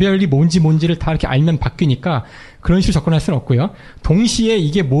 양자역학은 개별이 뭔지를 다 이렇게 알면 바뀌니까 그런 식으로 접근할 수는 없고요. 동시에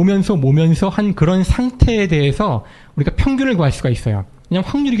이게 뭐면서 한 그런 상태에 대해서 우리가 평균을 구할 수가 있어요. 그냥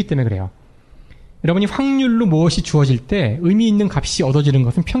확률이기 때문에 그래요. 여러분이 확률로 무엇이 주어질 때 의미 있는 값이 얻어지는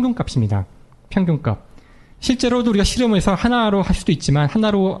것은 평균값입니다. 평균값. 실제로도 우리가 실험에서 하나로 할 수도 있지만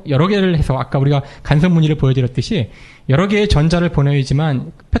하나로 여러 개를 해서 아까 우리가 간섭무늬를 보여드렸듯이 여러 개의 전자를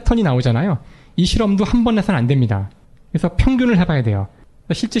보내야지만 패턴이 나오잖아요. 이 실험도 한 번 해서는 안 됩니다. 그래서 평균을 해봐야 돼요.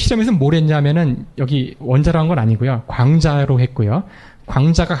 실제 실험에서는 뭘 했냐면은 여기 원자로 한 건 아니고요. 광자로 했고요.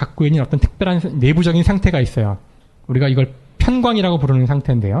 광자가 갖고 있는 어떤 특별한 내부적인 상태가 있어요. 우리가 이걸 편광이라고 부르는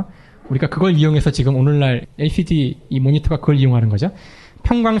상태인데요. 우리가 그걸 이용해서 지금 오늘날 LCD 이 모니터가 그걸 이용하는 거죠.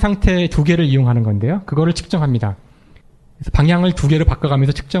 편광 상태 2개를 이용하는 건데요. 그거를 측정합니다. 그래서 방향을 2개로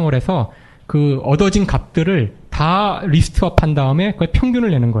바꿔가면서 측정을 해서 그 얻어진 값들을 다 리스트업한 다음에 그걸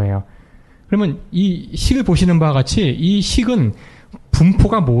평균을 내는 거예요. 그러면 이 식을 보시는 바와 같이 이 식은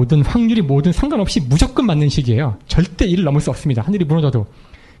분포가 뭐든 확률이 뭐든 상관없이 무조건 맞는 식이에요. 절대 1을 넘을 수 없습니다. 하늘이 무너져도.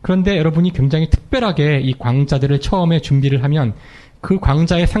 그런데 여러분이 굉장히 특별하게 이 광자들을 처음에 준비를 하면 그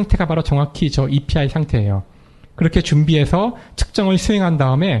광자의 상태가 바로 정확히 저 EPI 상태예요. 그렇게 준비해서 측정을 수행한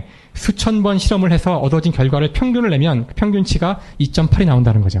다음에 수천 번 실험을 해서 얻어진 결과를 평균을 내면 그 평균치가 2.8이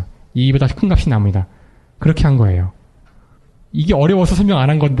나온다는 거죠. 2보다 큰 값이 나옵니다. 그렇게 한 거예요. 이게 어려워서 설명 안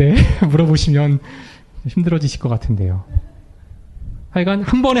한 건데 물어보시면 힘들어지실 것 같은데요. 하여간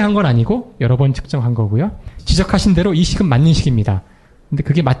한 번에 한 건 아니고 여러 번 측정한 거고요. 지적하신 대로 이 식은 맞는 식입니다. 근데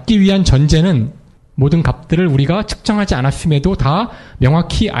그게 맞기 위한 전제는 모든 값들을 우리가 측정하지 않았음에도 다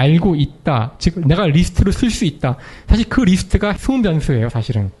명확히 알고 있다. 즉 내가 리스트로 쓸 수 있다. 사실 그 리스트가 수은 변수예요.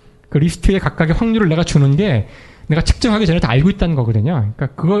 사실은. 그 리스트의 각각의 확률을 내가 주는 게 내가 측정하기 전에 다 알고 있다는 거거든요. 그러니까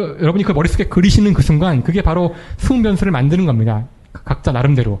그거 여러분이 그 머릿속에 그리시는 그 순간 그게 바로 수은 변수를 만드는 겁니다. 각자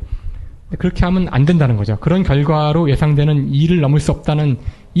나름대로. 그렇게 하면 안 된다는 거죠. 그런 결과로 예상되는 2를 넘을 수 없다는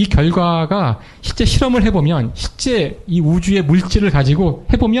이 결과가 실제 실험을 해보면 실제 이 우주의 물질을 가지고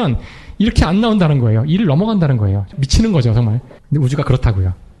해보면 이렇게 안 나온다는 거예요. 2를 넘어간다는 거예요. 미치는 거죠, 정말. 근데 우주가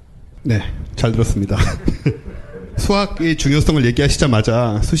그렇다고요. 네, 잘 들었습니다. 수학의 중요성을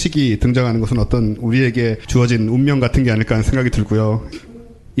얘기하시자마자 수식이 등장하는 것은 어떤 우리에게 주어진 운명 같은 게 아닐까 하는 생각이 들고요.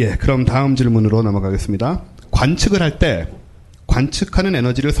 예, 그럼 다음 질문으로 넘어가겠습니다. 관측을 할 때 관측하는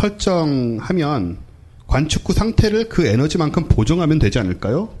에너지를 설정하면 관측 후 상태를 그 에너지만큼 보정하면 되지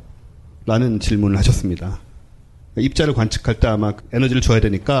않을까요? 라는 질문을 하셨습니다. 입자를 관측할 때 아마 에너지를 줘야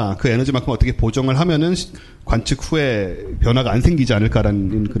되니까 그 에너지만큼 어떻게 보정을 하면은 관측 후에 변화가 안 생기지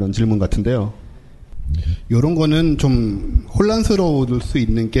않을까라는 그런 질문 같은데요. 요런 거는 좀 혼란스러울 수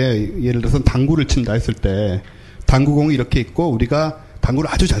있는 게 예를 들어서 당구를 친다 했을 때 당구공이 이렇게 있고 우리가 당구를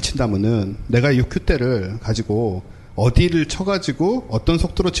아주 잘 친다면은 내가 이 큐대를 가지고 어디를 쳐가지고 어떤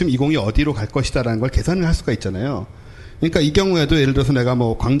속도로 치면 이 공이 어디로 갈 것이다라는 걸 계산을 할 수가 있잖아요. 그러니까 이 경우에도 예를 들어서 내가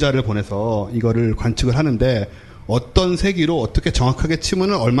뭐 광자를 보내서 이거를 관측을 하는데 어떤 세기로 어떻게 정확하게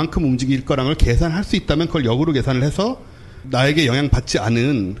치면은 얼만큼 움직일 거라는 걸 계산할 수 있다면 그걸 역으로 계산을 해서 나에게 영향받지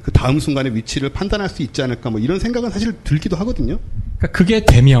않은 그 다음 순간의 위치를 판단할 수 있지 않을까 뭐 이런 생각은 사실 들기도 하거든요. 그러니까 그게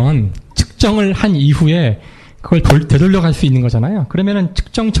되면 측정을 한 이후에 그걸 되돌려갈 수 있는 거잖아요. 그러면은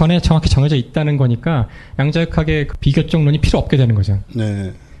측정 전에 정확히 정해져 있다는 거니까 양자역학의 그 비교정론이 필요 없게 되는 거죠.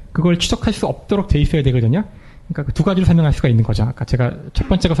 네. 그걸 추적할 수 없도록 돼 있어야 되거든요. 그러니까 그 두 가지로 설명할 수가 있는 거죠. 아까 제가 첫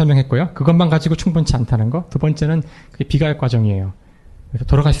번째가 설명했고요. 그것만 가지고 충분치 않다는 거. 두 번째는 그게 비가역 과정이에요. 그래서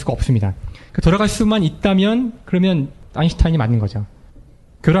돌아갈 수가 없습니다. 그 돌아갈 수만 있다면 그러면 아인슈타인이 맞는 거죠.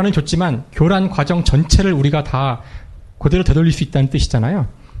 교란은 줬지만 교란 과정 전체를 우리가 다 그대로 되돌릴 수 있다는 뜻이잖아요.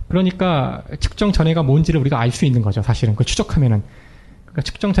 그러니까 측정 전에가 뭔지를 우리가 알 수 있는 거죠. 사실은 그걸 추적하면은. 그러니까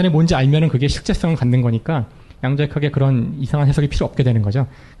측정 전에 뭔지 알면은 그게 실제성을 갖는 거니까 양자역학에 그런 이상한 해석이 필요 없게 되는 거죠.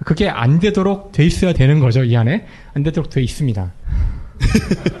 그게 안 되도록 돼 있어야 되는 거죠. 이 안에 안 되도록 돼 있습니다.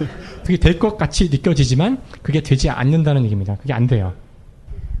 그게 될 것 같이 느껴지지만 그게 되지 않는다는 얘기입니다. 그게 안 돼요.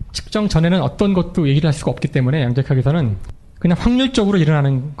 측정 전에는 어떤 것도 얘기를 할 수가 없기 때문에 양자역학에서는 그냥 확률적으로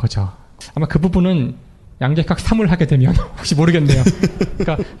일어나는 거죠. 아마 그 부분은 양자역학 3을 하게 되면 혹시 모르겠네요.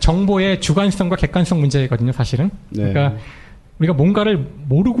 그러니까 정보의 주관성과 객관성 문제거든요, 사실은. 네. 그러니까 우리가 뭔가를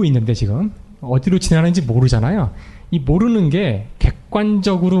모르고 있는데 지금 어디로 지나는지 모르잖아요. 이 모르는 게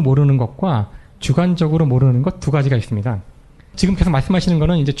객관적으로 모르는 것과 주관적으로 모르는 것 두 가지가 있습니다. 지금 계속 말씀하시는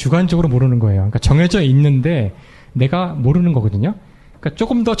거는 이제 주관적으로 모르는 거예요. 그러니까 정해져 있는데 내가 모르는 거거든요. 그러니까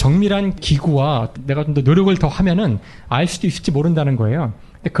조금 더 정밀한 기구와 내가 좀 더 노력을 더 하면은 알 수도 있을지 모른다는 거예요.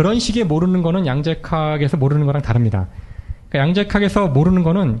 근데 그런 식의 모르는 거는 양자역학에서 모르는 거랑 다릅니다. 그러니까 양자역학에서 모르는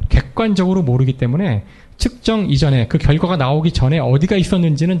거는 객관적으로 모르기 때문에 측정 이전에 그 결과가 나오기 전에 어디가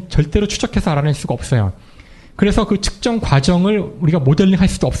있었는지는 절대로 추적해서 알아낼 수가 없어요. 그래서 그 측정 과정을 우리가 모델링 할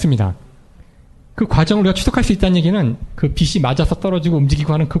수도 없습니다. 그 과정을 우리가 추적할 수 있다는 얘기는 그 빛이 맞아서 떨어지고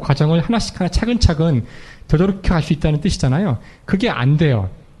움직이고 하는 그 과정을 하나씩 하나 차근차근 되돌이켜 갈 수 있다는 뜻이잖아요. 그게 안 돼요.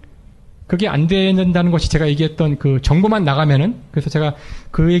 그게 안 된다는 것이 제가 얘기했던 그 정보만 나가면은, 그래서 제가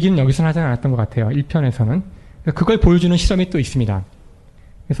그 얘기는 여기서는 하지 않았던 것 같아요. 1편에서는. 그걸 보여주는 실험이 또 있습니다.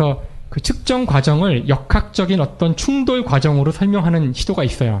 그래서 그 측정 과정을 역학적인 어떤 충돌 과정으로 설명하는 시도가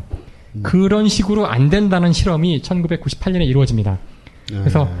있어요. 그런 식으로 안 된다는 실험이 1998년에 이루어집니다.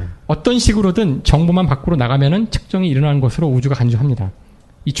 그래서 어떤 식으로든 정보만 밖으로 나가면은 측정이 일어나는 것으로 우주가 간주합니다.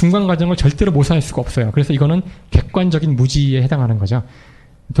 이 중간 과정을 절대로 모사할 수가 없어요. 그래서 이거는 객관적인 무지에 해당하는 거죠.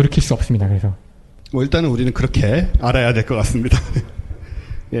 돌이킬 수 없습니다. 그래서 뭐 일단은 우리는 그렇게 알아야 될 것 같습니다.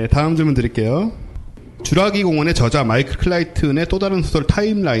 예, 다음 질문 드릴게요. 주라기 공원의 저자 마이클 클라이튼의 또 다른 소설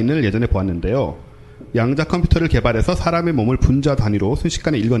타임라인을 예전에 보았는데요. 양자 컴퓨터를 개발해서 사람의 몸을 분자 단위로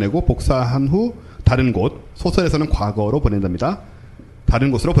순식간에 읽어내고 복사한 후 다른 곳, 소설에서는 과거로 보낸답니다.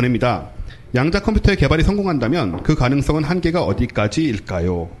 다른 곳으로 보냅니다. 양자 컴퓨터의 개발이 성공한다면 그 가능성은 한계가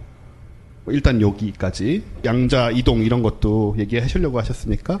어디까지일까요? 일단 여기까지. 양자 이동 이런 것도 얘기하시려고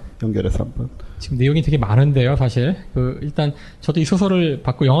하셨으니까 연결해서 한번. 지금 내용이 되게 많은데요, 사실. 일단 저도 이 소설을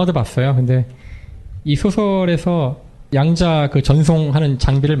받고 영화도 봤어요. 근데 이 소설에서 양자 전송하는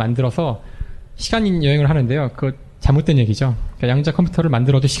장비를 만들어서 시간 여행을 하는데요. 잘못된 얘기죠. 그러니까 양자 컴퓨터를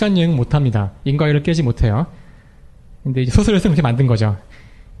만들어도 시간 여행 못 합니다. 인과율을 깨지 못해요. 근데 이제 소설에서는 그렇게 만든 거죠.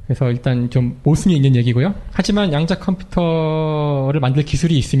 그래서 일단 좀 모순이 있는 얘기고요. 하지만 양자 컴퓨터를 만들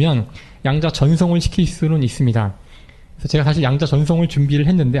기술이 있으면 양자 전송을 시킬 수는 있습니다. 그래서 제가 사실 양자 전송을 준비를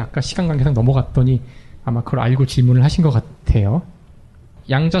했는데 아까 시간 관계상 넘어갔더니 아마 그걸 알고 질문을 하신 것 같아요.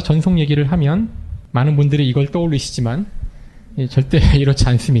 양자 전송 얘기를 하면 많은 분들이 이걸 떠올리시지만 절대 이렇지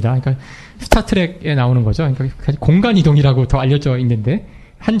않습니다. 그러니까 스타트rek에 나오는 거죠. 그러니까 공간 이동이라고 더 알려져 있는데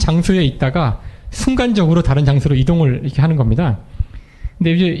한 장소에 있다가 순간적으로 다른 장소로 이동을 이렇게 하는 겁니다.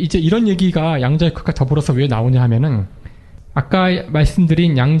 근데 이제 이런 얘기가 양자역학과 더불어서 왜 나오냐 하면은 아까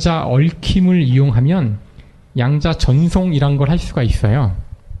말씀드린 양자 얽힘을 이용하면 양자 전송이란 걸 할 수가 있어요.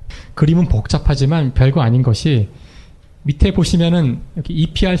 그림은 복잡하지만 별거 아닌 것이 밑에 보시면은 이렇게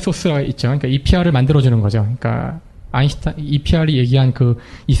EPR 소스가 있죠. 그러니까 EPR을 만들어주는 거죠. 그러니까 EPR이 얘기한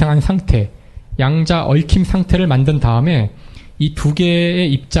이상한 상태, 양자 얽힘 상태를 만든 다음에 이 두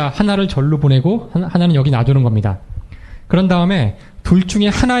개의 입자 하나를 절로 보내고 하나는 여기 놔두는 겁니다. 그런 다음에 둘 중에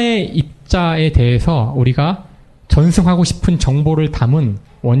하나의 입자에 대해서 우리가 전송하고 싶은 정보를 담은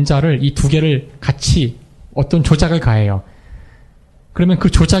원자를 이 두 개를 같이 어떤 조작을 가해요. 그러면 그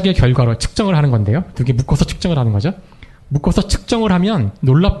조작의 결과로 측정을 하는 건데요. 두 개 묶어서 측정을 하는 거죠. 묶어서 측정을 하면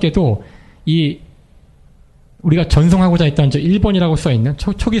놀랍게도 우리가 전송하고자 했던 1번이라고 써있는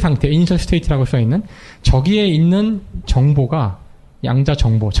초기 상태, 이니셜 스테이트라고 써있는 저기에 있는 정보가 양자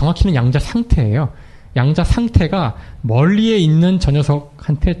정보, 정확히는 양자 상태예요. 양자 상태가 멀리에 있는 저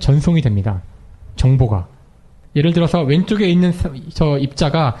녀석한테 전송이 됩니다. 정보가. 예를 들어서 왼쪽에 있는 저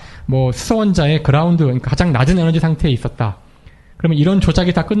입자가 수소원자의 그라운드, 그러니까 가장 낮은 에너지 상태에 있었다. 그러면 이런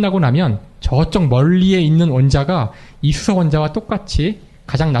조작이 다 끝나고 나면 저쪽 멀리에 있는 원자가 이 수소원자와 똑같이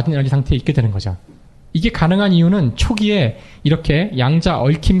가장 낮은 에너지 상태에 있게 되는 거죠. 이게 가능한 이유는 초기에 이렇게 양자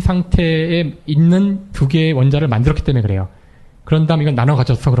얽힘 상태에 있는 두 개의 원자를 만들었기 때문에 그래요. 그런 다음 이건 나눠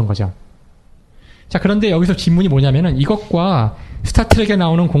가져서 그런 거죠. 자, 그런데 여기서 질문이 뭐냐면은 이것과 스타트rek에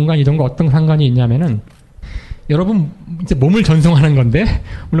나오는 공간 이동과 어떤 상관이 있냐면은 여러분 이제 몸을 전송하는 건데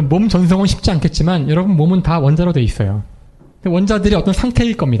물론 몸 전송은 쉽지 않겠지만 여러분 몸은 다 원자로 돼 있어요. 원자들이 어떤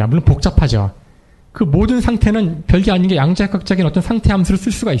상태일 겁니다. 물론 복잡하죠. 그 모든 상태는 별게 아닌 게 양자역학적인 어떤 상태 함수를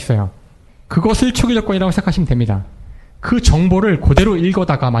쓸 수가 있어요. 그것을 초기조건이라고 생각하시면 됩니다. 그 정보를 그대로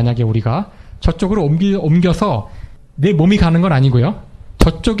읽어다가 만약에 우리가 저쪽으로 옮겨서 내 몸이 가는 건 아니고요.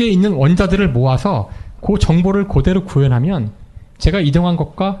 저쪽에 있는 원자들을 모아서 그 정보를 그대로 구현하면 제가 이동한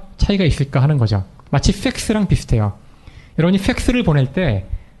것과 차이가 있을까 하는 거죠. 마치 팩스랑 비슷해요. 여러분이 팩스를 보낼 때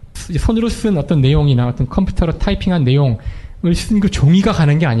손으로 쓴 어떤 내용이나 어떤 컴퓨터로 타이핑한 내용을 쓴 그 종이가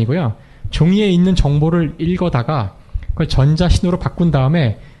가는 게 아니고요. 종이에 있는 정보를 읽어다가 그걸 전자 신호로 바꾼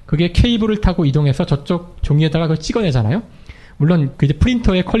다음에 그게 케이블을 타고 이동해서 저쪽 종이에다가 그걸 찍어내잖아요. 물론 그 이제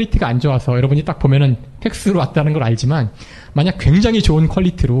프린터의 퀄리티가 안 좋아서 여러분이 딱 보면은 팩스로 왔다는 걸 알지만 만약 굉장히 좋은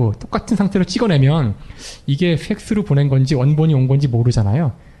퀄리티로 똑같은 상태로 찍어내면 이게 팩스로 보낸 건지 원본이 온 건지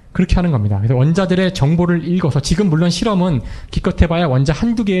모르잖아요. 그렇게 하는 겁니다. 그래서 원자들의 정보를 읽어서 지금 물론 실험은 기껏 해봐야 원자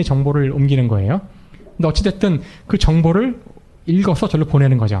한두 개의 정보를 옮기는 거예요. 근데 어찌됐든 그 정보를 읽어서 절로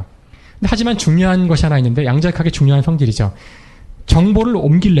보내는 거죠. 근데 하지만 중요한 것이 하나 있는데 양자역학의 중요한 성질이죠. 정보를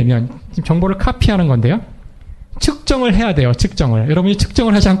옮기려면 지금 정보를 카피하는 건데요. 측정을 해야 돼요. 측정을. 여러분이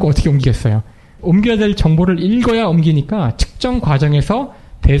측정을 하지 않고 어떻게 옮기겠어요. 옮겨야 될 정보를 읽어야 옮기니까 측정 과정에서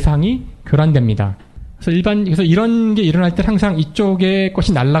대상이 교란됩니다. 그래서 이런 게 일어날 때 항상 이쪽의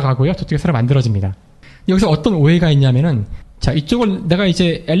것이 날아가고요. 저쪽에 새로 만들어집니다. 여기서 어떤 오해가 있냐면은 자, 이쪽을 내가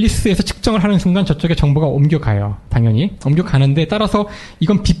이제 앨리스에서 측정을 하는 순간 저쪽에 정보가 옮겨가요. 당연히. 옮겨가는데 따라서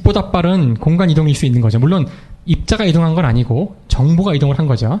이건 빛보다 빠른 공간 이동일 수 있는 거죠. 물론 입자가 이동한 건 아니고 정보가 이동을 한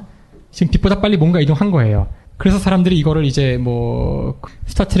거죠. 지금 빛보다 빨리 뭔가 이동한 거예요. 그래서 사람들이 이거를 이제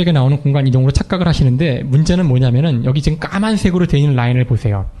스타트rek에 나오는 공간 이동으로 착각을 하시는데 문제는 뭐냐면은 여기 지금 까만색으로 되어 있는 라인을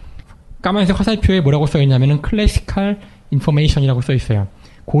보세요. 까만색 화살표에 뭐라고 써 있냐면은 클래시컬 인포메이션이라고 써 있어요.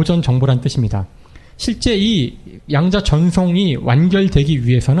 고전 정보란 뜻입니다. 실제 이 양자 전송이 완결되기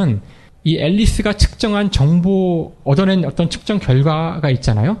위해서는 이 앨리스가 측정한 정보, 얻어낸 어떤 측정 결과가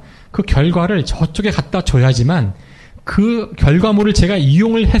있잖아요. 그 결과를 저쪽에 갖다 줘야지만 그 결과물을 제가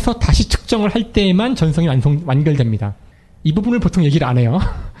이용을 해서 다시 측정을 할 때에만 전송이 완결됩니다. 이 부분을 보통 얘기를 안 해요.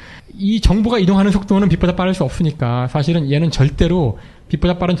 이 정보가 이동하는 속도는 빛보다 빠를 수 없으니까 사실은 얘는 절대로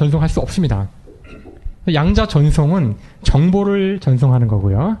빛보다 빠른 전송할 수 없습니다. 양자 전송은 정보를 전송하는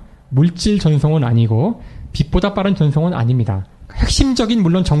거고요. 물질 전송은 아니고 빛보다 빠른 전송은 아닙니다. 핵심적인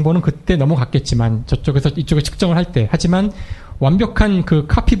물론 정보는 그때 넘어갔겠지만 저쪽에서 이쪽에 측정을 할 때 하지만 완벽한 그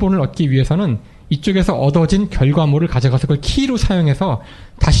카피본을 얻기 위해서는 이쪽에서 얻어진 결과물을 가져가서 그걸 키로 사용해서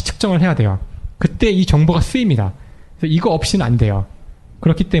다시 측정을 해야 돼요. 그때 이 정보가 쓰입니다. 그래서 이거 없이는 안 돼요.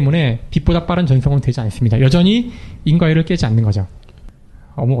 그렇기 때문에 빛보다 빠른 전송은 되지 않습니다. 여전히 인과율을 깨지 않는 거죠.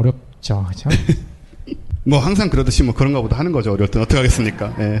 너무 어렵죠. 그렇죠? 뭐 항상 그러듯이 뭐 그런가 보다 하는 거죠. 어려울 땐 어떻게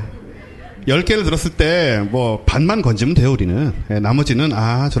하겠습니까? 예. 10개를 들었을 때 뭐 반만 건지면 돼요, 우리는. 예, 나머지는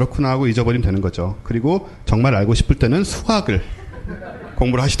저렇구나 하고 잊어버리면 되는 거죠. 그리고 정말 알고 싶을 때는 수학을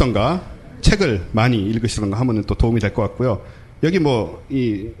공부를 하시던가 책을 많이 읽으시던가 하면 또 도움이 될 것 같고요. 여기 뭐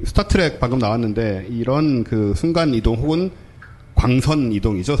이 스타트랙 방금 나왔는데 이런 그 순간 이동 혹은 광선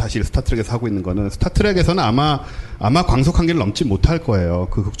이동이죠. 사실 스타트랙에서 하고 있는 거는 스타트랙에서는 아마 광속 한계를 넘지 못할 거예요.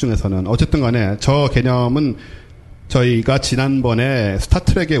 그 극 중에서는. 어쨌든 간에 저 개념은 저희가 지난번에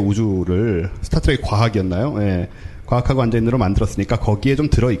스타트랙의 우주를 스타트랙 과학이었나요? 예. 과학하고 앉아있는으로 만들었으니까 거기에 좀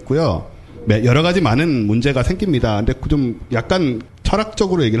들어있고요. 여러 가지 많은 문제가 생깁니다. 근데 좀 약간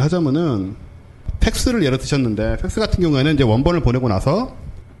철학적으로 얘기를 하자면은 팩스를 예로 드셨는데 팩스 같은 경우에는 이제 원본을 보내고 나서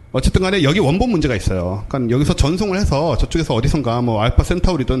어쨌든 간에 여기 원본 문제가 있어요. 그러니까 여기서 전송을 해서 저쪽에서 어디선가 뭐 알파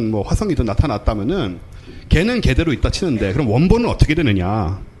센타우리든 뭐 화성이든 나타났다면은 걔는 걔대로 있다 치는데 그럼 원본은 어떻게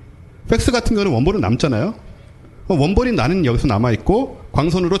되느냐. 팩스 같은 경우는 원본은 남잖아요. 원본인 나는 여기서 남아있고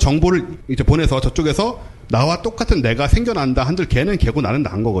광선으로 정보를 이제 보내서 저쪽에서 나와 똑같은 내가 생겨난다 한들 걔는 걔고 나는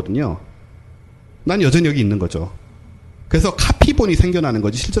난 거거든요. 난 여전히 여기 있는 거죠. 그래서 카피본이 생겨나는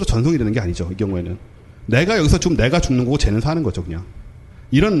거지 실제로 전송이 되는 게 아니죠. 이 경우에는. 내가 여기서 내가 죽는 거고 쟤는 사는 거죠. 그냥.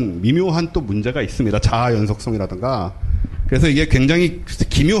 이런 미묘한 또 문제가 있습니다. 자아 연속성이라든가. 그래서 이게 굉장히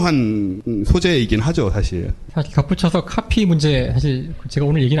기묘한 소재이긴 하죠, 사실. 사실 덧붙여서 카피 문제, 사실 제가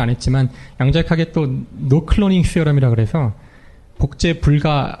오늘 얘기는 안 했지만 양자역학에 또 노클로닝 시어럼이라 그래서 복제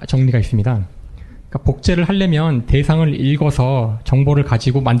불가 정리가 있습니다. 그러니까 복제를 하려면 대상을 읽어서 정보를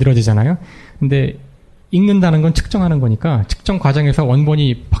가지고 만들어지잖아요. 근데 읽는다는 건 측정하는 거니까 측정 과정에서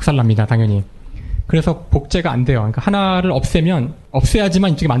원본이 박살납니다, 당연히. 그래서 복제가 안 돼요. 그러니까 하나를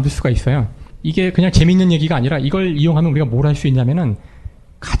없애야지만 이쪽에 만들 수가 있어요. 이게 그냥 재밌는 얘기가 아니라 이걸 이용하면 우리가 뭘 할 수 있냐면은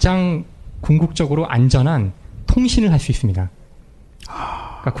가장 궁극적으로 안전한 통신을 할 수 있습니다.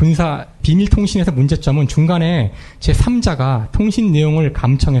 그러니까 군사 비밀 통신에서 문제점은 중간에 제3자가 통신 내용을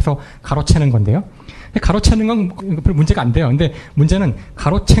감청해서 가로채는 건데요. 가로채는 건 별 문제가 안 돼요. 근데 문제는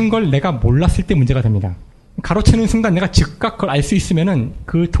가로챈 걸 내가 몰랐을 때 문제가 됩니다. 가로채는 순간 내가 즉각 그걸 알 수 있으면은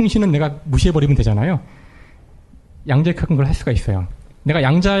그 통신은 내가 무시해버리면 되잖아요. 양자역학은 그걸 할 수가 있어요. 내가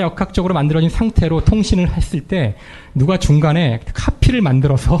양자역학적으로 만들어진 상태로 통신을 했을 때 누가 중간에 카피를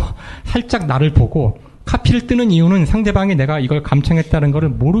만들어서 살짝 나를 보고 카피를 뜨는 이유는 상대방이 내가 이걸 감청했다는 거를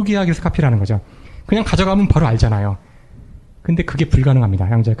모르게 하기 위해서 카피를 하는 거죠. 그냥 가져가면 바로 알잖아요. 근데 그게 불가능합니다.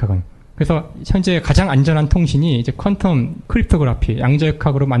 양자역학은. 그래서 현재 가장 안전한 통신이 이제 퀀텀 크립토그래피,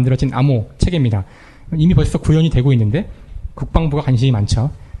 양자역학으로 만들어진 암호 체계입니다. 이미 벌써 구현이 되고 있는데 국방부가 관심이 많죠.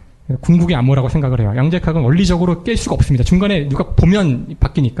 궁극의 암호라고 생각을 해요. 양자역학은 원리적으로 깰 수가 없습니다. 중간에 누가 보면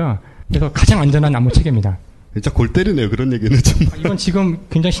바뀌니까. 그래서 가장 안전한 암호 체계입니다. 진짜 골 때리네요. 그런 얘기는 좀. 이건 지금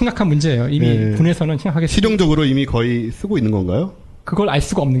굉장히 심각한 문제예요. 이미 군에서는 심각하게 실용적으로 이미 거의 쓰고 있는 건가요? 그걸 알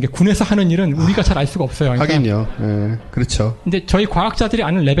수가 없는 게 군에서 하는 일은 우리가 잘 알 수가 없어요. 그러니까 하긴요. 그렇죠. 근데 저희 과학자들이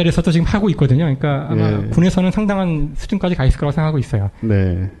아는 레벨에서도 지금 하고 있거든요. 그러니까 아마 군에서는 상당한 수준까지 가 있을 거라고 생각하고 있어요.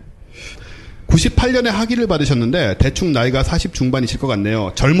 네. 98년에 학위를 받으셨는데 대충 나이가 40 중반이실 것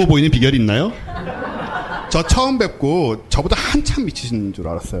같네요. 젊어 보이는 비결이 있나요? 저 처음 뵙고 저보다 한참 미치신 줄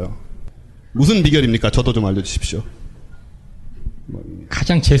알았어요. 무슨 비결입니까? 저도 좀 알려주십시오.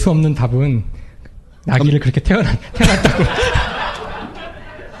 가장 재수없는 답은 나기를 그렇게 태어났다고.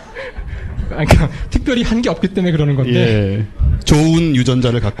 그러니까 특별히 한 게 없기 때문에 그러는 건데. 예. 좋은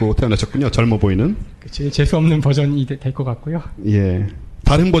유전자를 갖고 태어나셨군요. 젊어 보이는. 그치, 재수없는 버전이 될 것 같고요. 예.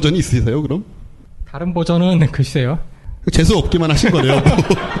 다른 버전이 있으세요, 그럼? 다른 버전은 글쎄요. 재수 없기만 하신 거네요.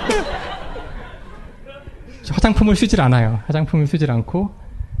 화장품을 쓰질 않아요. 화장품을 쓰질 않고,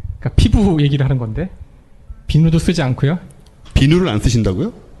 그러니까 피부 얘기를 하는 건데, 비누도 쓰지 않고요. 비누를 안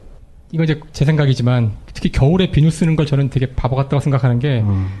쓰신다고요? 이건 이제 제 생각이지만, 특히 겨울에 비누 쓰는 걸 저는 되게 바보 같다고 생각하는 게,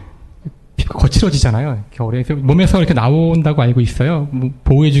 피부가 거칠어지잖아요. 겨울에. 몸에서 이렇게 나온다고 알고 있어요. 뭐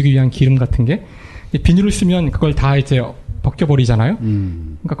보호해주기 위한 기름 같은 게. 비닐을 쓰면 그걸 다 이제 벗겨버리잖아요.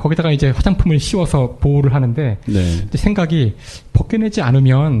 그러니까 거기다가 이제 화장품을 씌워서 보호를 하는데 네. 생각이 벗겨내지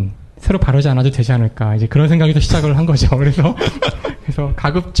않으면 새로 바르지 않아도 되지 않을까. 이제 그런 생각에서 시작을 한 거죠. 그래서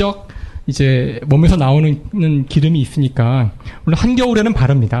가급적 이제 몸에서 나오는 기름이 있으니까 물론 한겨울에는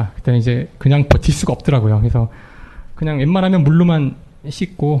바릅니다. 그때는 이제 그냥 버틸 수가 없더라고요. 그래서 그냥 웬만하면 물로만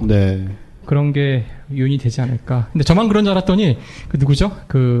씻고 네. 그런 게 요인이 되지 않을까. 근데 저만 그런 줄 알았더니 그 누구죠?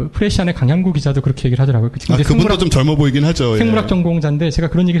 그 프레시안의 강양구 기자도 그렇게 얘기를 하더라고요. 그분도 좀 젊어 보이긴 하죠. 생물학 전공자인데 제가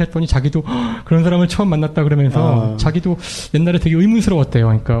그런 얘기를 했더니 자기도 그런 사람을 처음 만났다 그러면서 자기도 옛날에 되게 의문스러웠대요.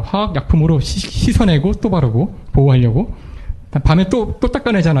 그러니까 화학 약품으로 씻어내고 또 바르고 보호하려고 밤에 또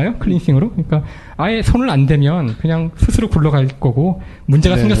닦아내잖아요. 클린싱으로. 그러니까 아예 손을 안 대면 그냥 스스로 굴러갈 거고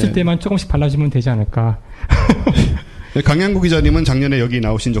문제가 생겼을 때만 조금씩 발라주면 되지 않을까. 강양구 기자님은 작년에 여기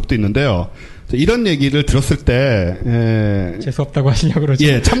나오신 적도 있는데요. 이런 얘기를 들었을 때 재수없다고 하시려고 그러죠.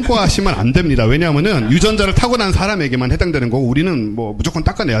 예, 참고하시면 안 됩니다. 왜냐하면은 유전자를 타고난 사람에게만 해당되는 거고 우리는 뭐 무조건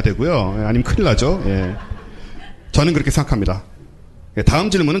닦아내야 되고요. 아니면 큰일 나죠. 예. 저는 그렇게 생각합니다. 다음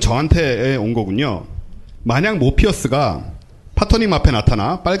질문은 저한테 온 거군요. 만약 모피어스가 파터님 앞에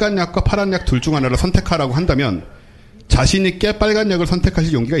나타나 빨간 약과 파란 약 둘 중 하나를 선택하라고 한다면 자신 있게 빨간 약을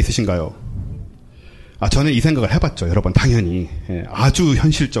선택하실 용기가 있으신가요? 저는 이 생각을 해봤죠. 여러 번 당연히. 예, 아주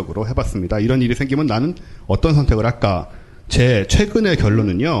현실적으로 해봤습니다. 이런 일이 생기면 나는 어떤 선택을 할까? 제 최근의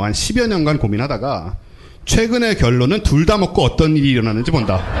결론은요. 한 10여 년간 고민하다가 최근의 결론은 둘 다 먹고 어떤 일이 일어나는지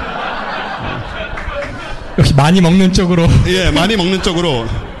본다. 역시 많이 먹는 쪽으로. 예, 많이 먹는 쪽으로.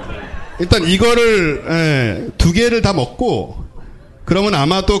 일단 이거를 두 개를 다 먹고 그러면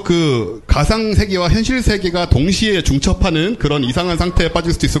아마도 그 가상 세계와 현실 세계가 동시에 중첩하는 그런 이상한 상태에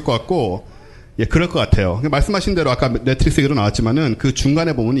빠질 수도 있을 것 같고 예, 그럴 것 같아요. 말씀하신 대로 아까 매트릭스 얘기로 나왔지만은 그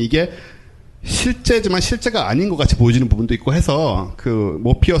중간에 보면 이게 실제지만 실제가 아닌 것 같이 보여지는 부분도 있고 해서 그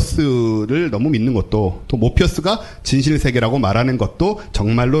모피어스를 너무 믿는 것도 또 모피어스가 진실 세계라고 말하는 것도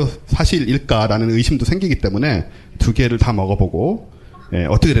정말로 사실일까라는 의심도 생기기 때문에 두 개를 다 먹어보고 예,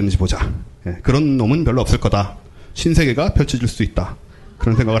 어떻게 되는지 보자. 예, 그런 놈은 별로 없을 거다. 신세계가 펼쳐질 수 있다.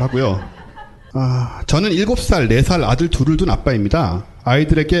 그런 생각을 하고요. 저는 7살, 4살 아들 둘을 둔 아빠입니다.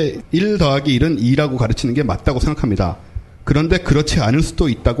 아이들에게 1 더하기 1은 2라고 가르치는 게 맞다고 생각합니다. 그런데 그렇지 않을 수도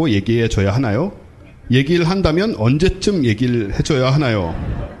있다고 얘기해 줘야 하나요? 얘기를 한다면 언제쯤 얘기를 해줘야 하나요?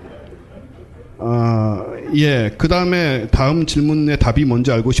 예, 그 다음에 다음 질문의 답이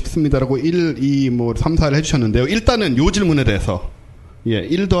뭔지 알고 싶습니다라고 1, 2, 3, 4를 해주셨는데요. 일단은 요 질문에 대해서 예,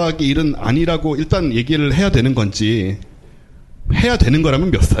 1 더하기 1은 아니라고 일단 얘기를 해야 되는 건지 해야 되는 거라면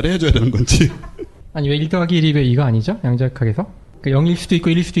몇 살에 해줘야 되는 건지 아니 왜 1 더하기 1이 왜 2가 아니죠? 양자역학에서? 그러니까 0일 수도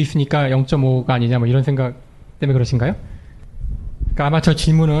있고 1일 수도 있으니까 0.5가 아니냐 뭐 이런 생각 때문에 그러신가요? 그러니까 아마 저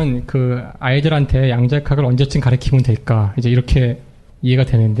질문은 그 아이들한테 양자역학을 언제쯤 가르치면 될까 이제 이렇게 이해가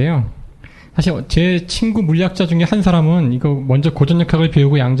되는데요. 사실 제 친구 물리학자 중에 한 사람은 이거 먼저 고전역학을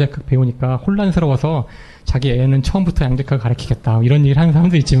배우고 양자역학 배우니까 혼란스러워서 자기 애는 처음부터 양자역학을 가르치겠다 이런 얘기를 하는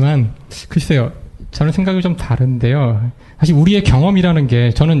사람도 있지만 글쎄요. 저는 생각이 좀 다른데요. 사실 우리의 경험이라는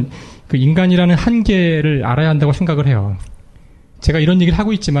게 저는 그 인간이라는 한계를 알아야 한다고 생각을 해요. 제가 이런 얘기를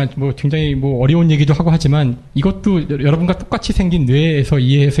하고 있지만 뭐 굉장히 뭐 어려운 얘기도 하고 하지만 이것도 여러분과 똑같이 생긴 뇌에서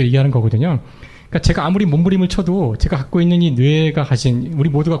이해해서 얘기하는 거거든요. 그러니까 제가 아무리 몸부림을 쳐도 제가 갖고 있는 이 뇌가 가진 우리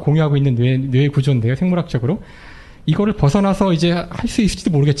모두가 공유하고 있는 뇌의 구조인데요. 생물학적으로. 이거를 벗어나서 이제 할 수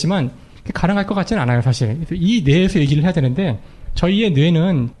있을지도 모르겠지만 가능할 것 같지는 않아요. 사실. 그래서 이 뇌에서 얘기를 해야 되는데 저희의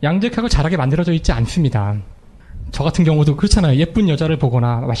뇌는 양자역학을 잘하게 만들어져 있지 않습니다. 저 같은 경우도 그렇잖아요. 예쁜 여자를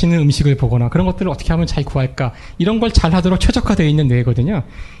보거나 맛있는 음식을 보거나 그런 것들을 어떻게 하면 잘 구할까 이런 걸 잘하도록 최적화되어 있는 뇌거든요.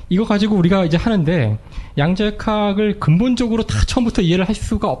 이거 가지고 우리가 이제 하는데 양자역학을 근본적으로 다 처음부터 이해를 할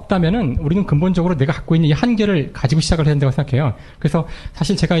수가 없다면은 우리는 근본적으로 내가 갖고 있는 이 한계를 가지고 시작을 해야 된다고 생각해요. 그래서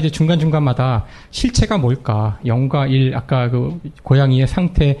사실 제가 이제 중간중간마다 실체가 뭘까 0과 1 아까 그 고양이의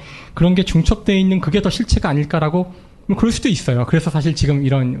상태 그런 게 중첩되어 있는 그게 더 실체가 아닐까라고 뭐 그럴 수도 있어요. 그래서 사실 지금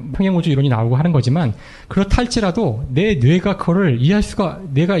이런 평행우주 이론이 나오고 하는 거지만 그렇다 할지라도 내 뇌가 그거를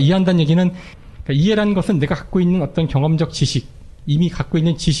내가 이해한다는 얘기는 그러니까 이해라는 것은 내가 갖고 있는 어떤 경험적 지식 이미 갖고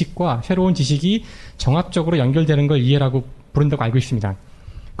있는 지식과 새로운 지식이 정합적으로 연결되는 걸 이해라고 부른다고 알고 있습니다.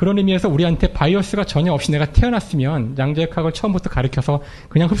 그런 의미에서 우리한테 바이어스가 전혀 없이 내가 태어났으면 양자역학을 처음부터 가르쳐서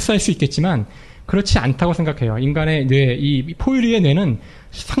그냥 흡수할 수 있겠지만 그렇지 않다고 생각해요. 인간의 뇌, 이 포유류의 뇌는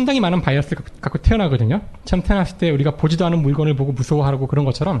상당히 많은 바이어스를 갖고 태어나거든요. 처음 태어났을 때 우리가 보지도 않은 물건을 보고 무서워하고 그런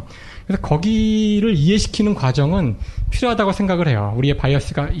것처럼 그래서 거기를 이해시키는 과정은 필요하다고 생각을 해요. 우리의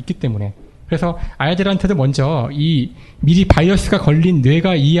바이어스가 있기 때문에. 그래서 아이들한테도 먼저 이 미리 바이어스가 걸린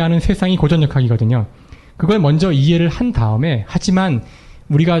뇌가 이해하는 세상이 고전역학이거든요. 그걸 먼저 이해를 한 다음에 하지만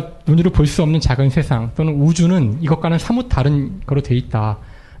우리가 눈으로 볼 수 없는 작은 세상 또는 우주는 이것과는 사뭇 다른 거로 돼 있다.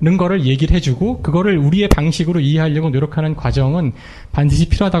 거를 얘기를 해주고 그거를 우리의 방식으로 이해하려고 노력하는 과정은 반드시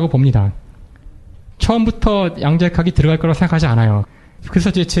필요하다고 봅니다. 처음부터 양자역학이 들어갈 거라고 생각하지 않아요.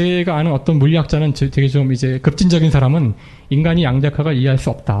 그래서 제가 아는 어떤 물리학자는 되게 좀 이제 급진적인 사람은 인간이 양자역학을 이해할 수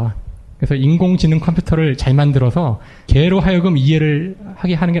없다. 그래서 인공지능 컴퓨터를 잘 만들어서 걔로 하여금 이해를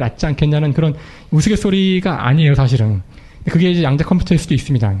하게 하는 게 낫지 않겠냐는 그런 우스갯소리가 아니에요, 사실은. 그게 이제 양자 컴퓨터일 수도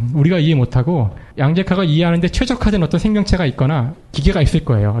있습니다. 우리가 이해 못하고 양자역학을 이해하는데 최적화된 어떤 생명체가 있거나 기계가 있을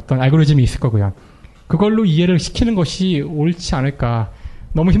거예요. 어떤 알고리즘이 있을 거고요. 그걸로 이해를 시키는 것이 옳지 않을까.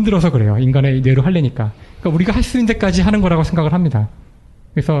 너무 힘들어서 그래요. 인간의 뇌로 하려니까. 그러니까 우리가 할 수 있는 데까지 하는 거라고 생각을 합니다.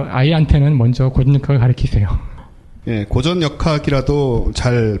 그래서 아이한테는 먼저 고전역학을 가르치세요. 예, 고전역학이라도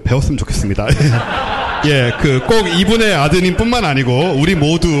잘 배웠으면 좋겠습니다. 예, 꼭 이분의 아드님 뿐만 아니고 우리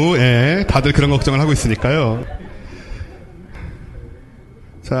모두 예, 다들 그런 걱정을 하고 있으니까요.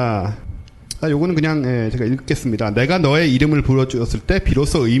 자, 요거는 그냥 예, 제가 읽겠습니다. 내가 너의 이름을 불러주었을 때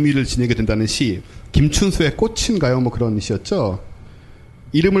비로소 의미를 지니게 된다는 시. 김춘수의 꽃인가요? 뭐 그런 시였죠.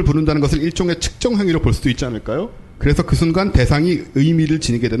 이름을 부른다는 것을 일종의 측정 행위로 볼 수도 있지 않을까요? 그래서 그 순간 대상이 의미를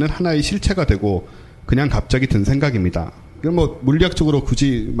지니게 되는 하나의 실체가 되고 그냥 갑자기 든 생각입니다. 이건 뭐 물리학적으로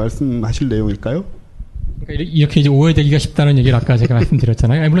굳이 말씀하실 내용일까요? 그러니까 이렇게 이제 오해되기가 쉽다는 얘기를 아까 제가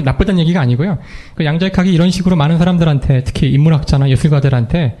말씀드렸잖아요. 물론 나쁘다는 얘기가 아니고요. 그 양자역학이 이런 식으로 많은 사람들한테 특히 인문학자나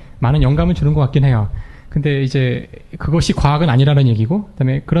예술가들한테 많은 영감을 주는 것 같긴 해요. 근데 이제 그것이 과학은 아니라는 얘기고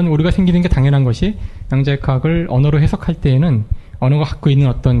그다음에 그런 오류가 생기는 게 당연한 것이 양자역학을 언어로 해석할 때에는 언어가 갖고 있는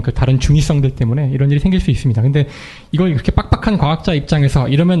어떤 그 다른 중의성들 때문에 이런 일이 생길 수 있습니다. 근데 이걸 이렇게 빡빡한 과학자 입장에서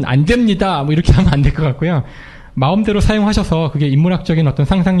이러면 안 됩니다. 뭐 이렇게 하면 안 될 것 같고요. 마음대로 사용하셔서 그게 인문학적인 어떤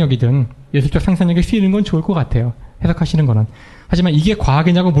상상력이든 예술적 상상력이 쓰이는 건 좋을 것 같아요. 해석하시는 거는. 하지만 이게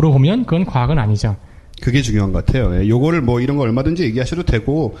과학이냐고 물어보면 그건 과학은 아니죠. 그게 중요한 것 같아요. 예, 요거를 뭐 이런 거 얼마든지 얘기하셔도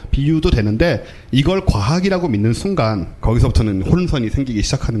되고 비유도 되는데 이걸 과학이라고 믿는 순간 거기서부터는 혼선이 생기기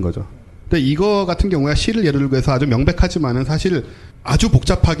시작하는 거죠. 근데 이거 같은 경우에 시를 예를 들고 해서 아주 명백하지만은 사실 아주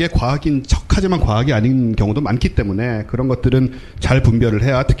복잡하게 과학인 척하지만 과학이 아닌 경우도 많기 때문에 그런 것들은 잘 분별을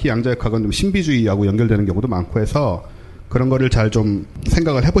해야 특히 양자역학은 좀 신비주의하고 연결되는 경우도 많고 해서 그런 거를 잘 좀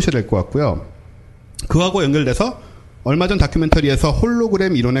생각을 해보셔야 될 것 같고요. 그하고 연결돼서 얼마 전 다큐멘터리에서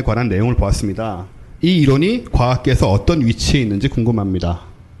홀로그램 이론에 관한 내용을 보았습니다. 이 이론이 과학계에서 어떤 위치에 있는지 궁금합니다.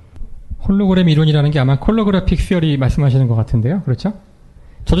 홀로그램 이론이라는 게 아마 콜로그래픽 시어리 말씀하시는 것 같은데요. 그렇죠?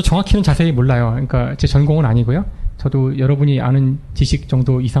 저도 정확히는 자세히 몰라요. 그러니까 제 전공은 아니고요. 저도 여러분이 아는 지식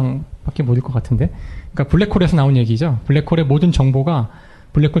정도 이상밖에 모를 것 같은데. 그러니까 블랙홀에서 나온 얘기죠. 블랙홀의 모든 정보가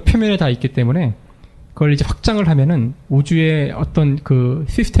블랙홀 표면에 다 있기 때문에 그걸 이제 확장을 하면은 우주의 어떤 그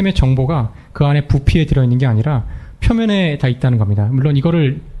시스템의 정보가 그 안에 부피에 들어있는 게 아니라 표면에 다 있다는 겁니다. 물론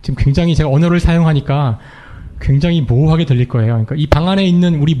이거를 지금 굉장히 제가 언어를 사용하니까 굉장히 모호하게 들릴 거예요. 그러니까 이 방 안에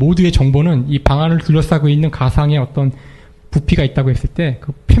있는 우리 모두의 정보는 이 방 안을 둘러싸고 있는 가상의 어떤 부피가 있다고 했을 때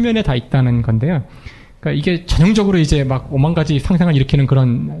그 표면에 다 있다는 건데요. 그러니까 이게 전형적으로 이제 막 오만 가지 상상을 일으키는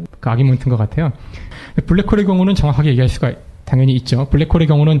그런 그 아기먼트인 것 같아요. 블랙홀의 경우는 정확하게 얘기할 수가 당연히 있죠. 블랙홀의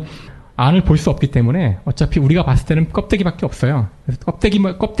경우는 안을 볼 수 없기 때문에 어차피 우리가 봤을 때는 껍데기밖에 없어요. 그래서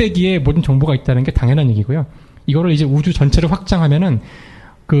껍데기에 모든 정보가 있다는 게 당연한 얘기고요. 이거를 이제 우주 전체를 확장하면은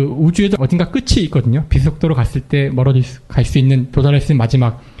그 우주에도 어딘가 끝이 있거든요. 비속도로 갔을 때 갈 수 있는 도달할 수 있는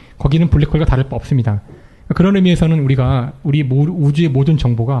마지막 거기는 블랙홀과 다를 바 없습니다. 그런 의미에서는 우리가 우리 우주의 모든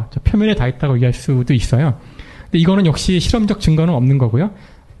정보가 저 표면에 다 있다고 얘기할 수도 있어요. 근데 이거는 역시 실험적 증거는 없는 거고요.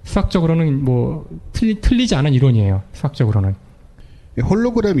 수학적으로는 뭐 틀리지 않은 이론이에요. 수학적으로는.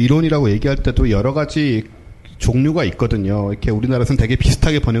 홀로그램 이론이라고 얘기할 때도 여러 가지 종류가 있거든요. 이렇게 우리나라에서는 되게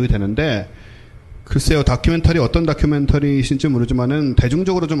비슷하게 번역이 되는데 글쎄요, 어떤 다큐멘터리이신지 모르지만은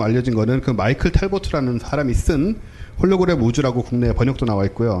대중적으로 좀 알려진 거는 그 마이클 텔보트라는 사람이 쓴 홀로그램 우주라고 국내에 번역도 나와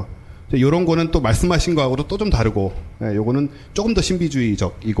있고요. 요런 거는 또 말씀하신 거하고도 또 좀 다르고, 예, 요거는 조금 더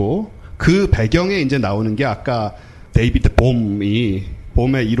신비주의적이고, 그 배경에 이제 나오는 게 아까 데이비드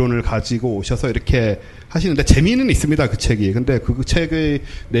봄의 이론을 가지고 오셔서 이렇게 하시는데 재미는 있습니다, 그 책이. 근데 그 책의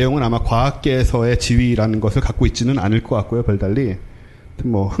내용은 아마 과학계에서의 지위라는 것을 갖고 있지는 않을 것 같고요, 별달리.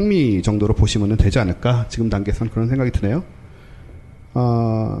 뭐, 흥미 정도로 보시면 되지 않을까? 지금 단계에서는 그런 생각이 드네요.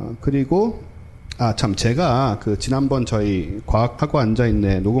 그리고, 제가 지난번 저희 과학하고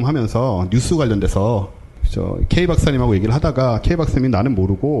앉아있네 녹음하면서 뉴스 관련돼서 K 박사님하고 얘기를 하다가 K 박사님이 나는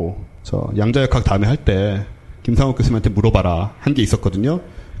모르고 양자역학 다음에 할 때 김상욱 교수님한테 물어봐라 한 게 있었거든요.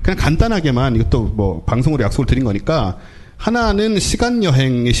 그냥 간단하게만 이것도 뭐 방송으로 약속을 드린 거니까 하나는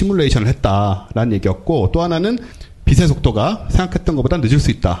시간여행의 시뮬레이션을 했다라는 얘기였고 또 하나는 빛의 속도가 생각했던 것보다 늦을 수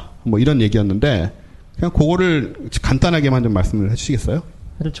있다. 뭐 이런 얘기였는데 그냥 그거를 간단하게만 좀 말씀을 해주시겠어요?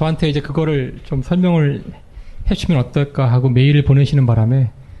 저한테 이제 그거를 좀 설명을 해주면 어떨까 하고 메일을 보내시는 바람에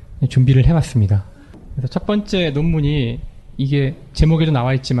준비를 해왔습니다. 그래서 첫 번째 논문이 이게 제목에도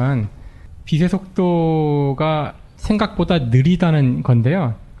나와 있지만 빛의 속도가 생각보다 느리다는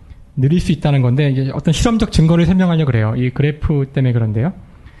건데요. 느릴 수 있다는 건데 이제 어떤 실험적 증거를 설명하려고 그래요. 이 그래프 때문에 그런데요.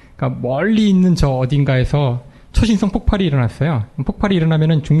 그러니까 멀리 있는 저 어딘가에서 초신성 폭발이 일어났어요. 폭발이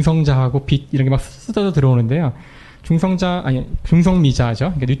일어나면은 중성자하고 빛 이런 게 막 쏟아져 들어오는데요.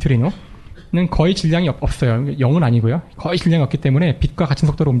 중성미자죠. 그러니까 뉴트리노는 거의 질량이 없어요. 0은 아니고요. 거의 질량이 없기 때문에 빛과 같은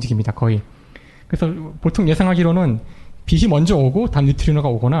속도로 움직입니다. 거의. 그래서 보통 예상하기로는 빛이 먼저 오고 다음 뉴트리노가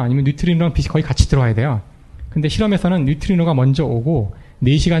오거나 아니면 뉴트리노랑 빛이 거의 같이 들어와야 돼요. 근데 실험에서는 뉴트리노가 먼저 오고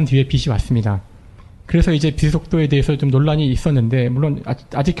 4시간 뒤에 빛이 왔습니다. 그래서 이제 빛 속도에 대해서 좀 논란이 있었는데 물론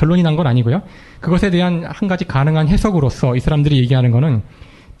아직 결론이 난 건 아니고요. 그것에 대한 한 가지 가능한 해석으로서 이 사람들이 얘기하는 거는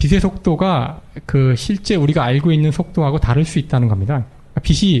빛의 속도가 그 실제 우리가 알고 있는 속도하고 다를 수 있다는 겁니다.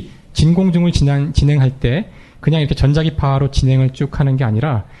 빛이 진공중을 진행할 때 그냥 이렇게 전자기파로 진행을 쭉 하는 게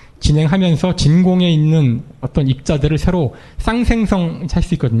아니라 진행하면서 진공에 있는 어떤 입자들을 새로 쌍생성할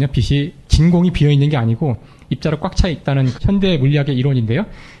수 있거든요. 빛이 진공이 비어있는 게 아니고 입자로 꽉 차 있다는 현대 물리학의 이론인데요.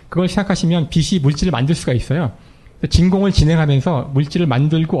 그걸 생각하시면 빛이 물질을 만들 수가 있어요. 진공을 진행하면서 물질을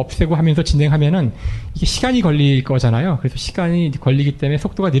만들고 없애고 하면서 진행하면은 이게 시간이 걸릴 거잖아요. 그래서 시간이 걸리기 때문에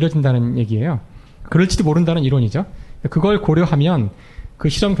속도가 느려진다는 얘기예요. 그럴지도 모른다는 이론이죠. 그걸 고려하면 그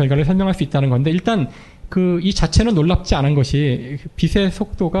실험 결과를 설명할 수 있다는 건데 일단 이 자체는 놀랍지 않은 것이 빛의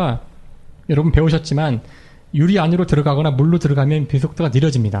속도가 여러분 배우셨지만 유리 안으로 들어가거나 물로 들어가면 빛 속도가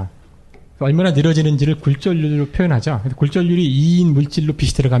느려집니다. 얼마나 느려지는지를 굴절률로 표현하죠. 굴절률이 2인 물질로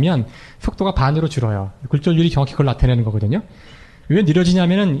빛이 들어가면 속도가 반으로 줄어요. 굴절률이 정확히 그걸 나타내는 거거든요. 왜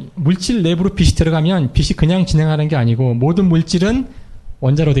느려지냐면은 물질 내부로 빛이 들어가면 빛이 그냥 진행하는 게 아니고 모든 물질은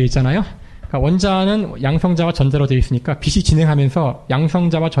원자로 되어 있잖아요. 그러니까 원자는 양성자와 전자로 되어 있으니까 빛이 진행하면서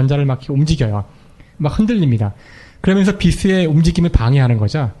양성자와 전자를 막 움직여요. 막 흔들립니다. 그러면서 빛의 움직임을 방해하는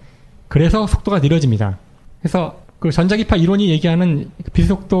거죠. 그래서 속도가 느려집니다. 그래서 그 전자기파 이론이 얘기하는 빛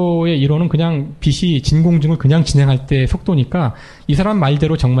속도의 이론은 그냥 빛이 진공중을 그냥 진행할 때 속도니까 이 사람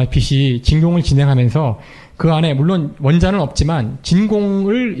말대로 정말 빛이 진공을 진행하면서 그 안에 물론 원자는 없지만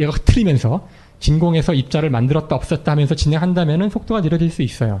진공을 얘가 흐트리면서 진공에서 입자를 만들었다 없었다 하면서 진행한다면은 속도가 느려질 수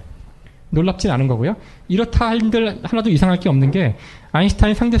있어요. 놀랍진 않은 거고요. 이렇다 한들 하나도 이상할 게 없는 게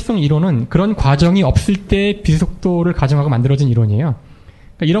아인슈타인 상대성 이론은 그런 과정이 없을 때 빛 속도를 가정하고 만들어진 이론이에요.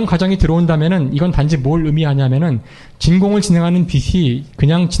 이런 과정이 들어온다면은 이건 단지 뭘 의미하냐면은 진공을 진행하는 빛이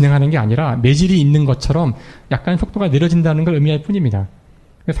그냥 진행하는 게 아니라 매질이 있는 것처럼 약간 속도가 느려진다는 걸 의미할 뿐입니다.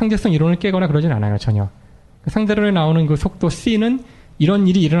 상대성 이론을 깨거나 그러진 않아요, 전혀. 상대론에 나오는 그 속도 C는 이런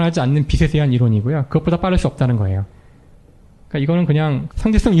일이 일어나지 않는 빛에 대한 이론이고요. 그것보다 빠를 수 없다는 거예요. 그러니까 이거는 그냥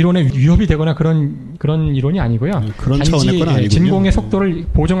상대성 이론에 위협이 되거나 그런 이론이 아니고요. 그런 차원의 건 아니군요. 진공의 속도를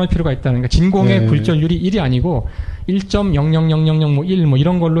보정할 필요가 있다는, 그러니까 진공의 굴절률이 1이 아니고 1.0000001 뭐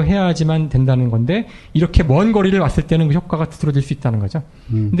이런 걸로 해야지만 된다는 건데 이렇게 먼 거리를 왔을 때는 그 효과가 두드러질 수 있다는 거죠.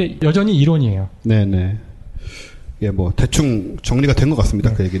 근데 여전히 이론이에요. 네네. 예, 뭐 대충 정리가 된 것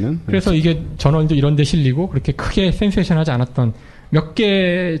같습니다. 그 얘기는. 그래서 이게 저널도 이런 데 실리고 그렇게 크게 센세이션하지 않았던 몇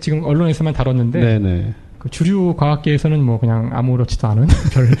개 지금 언론에서만 다뤘는데 네네. 그 주류 과학계에서는 뭐 그냥 아무렇지도 않은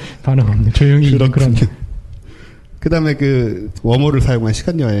별 반응 없는 조용히 있는 그런. 그다음에 그 웜홀을 사용한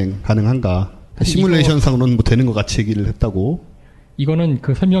시간 여행 가능한가? 시뮬레이션상으로는 뭐 되는 것 같이 얘기를 했다고. 이거는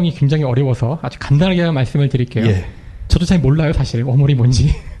그 설명이 굉장히 어려워서 아주 간단하게 말씀을 드릴게요. 예. 저도 잘 몰라요, 사실 웜홀이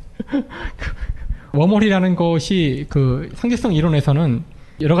뭔지. 웜홀이라는 것이 그 상대성 이론에서는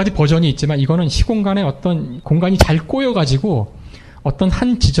여러 가지 버전이 있지만 이거는 시공간에 어떤 공간이 잘 꼬여가지고 어떤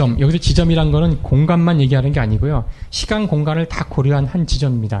한 지점, 여기서 지점이란 거는 공간만 얘기하는 게 아니고요. 시간, 공간을 다 고려한 한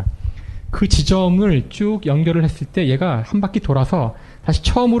지점입니다. 그 지점을 쭉 연결을 했을 때 얘가 한 바퀴 돌아서 다시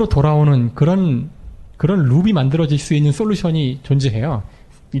처음으로 돌아오는 그런 룹이 만들어질 수 있는 솔루션이 존재해요.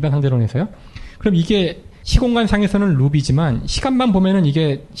 일반 상대론에서요. 그럼 이게 시공간 상에서는 룹이지만 시간만 보면은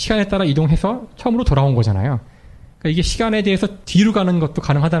이게 시간에 따라 이동해서 처음으로 돌아온 거잖아요. 그러니까 이게 시간에 대해서 뒤로 가는 것도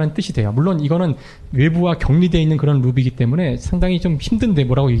가능하다는 뜻이 돼요. 물론 이거는 외부와 격리되어 있는 그런 룹이기 때문에 상당히 좀 힘든데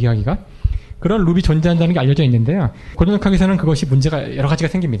뭐라고 얘기하기가. 그런 룹이 존재한다는 게 알려져 있는데요. 고전역학에서는 그것이 문제가 여러 가지가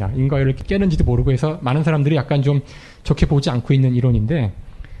생깁니다. 인과를 깨는지도 모르고 해서 많은 사람들이 약간 좀 좋게 보지 않고 있는 이론인데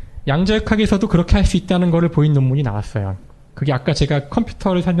양자역학에서도 그렇게 할 수 있다는 거를 보인 논문이 나왔어요. 그게 아까 제가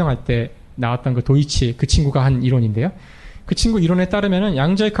컴퓨터를 설명할 때 나왔던 그 도이치 그 친구가 한 이론인데요. 그 친구 이론에 따르면은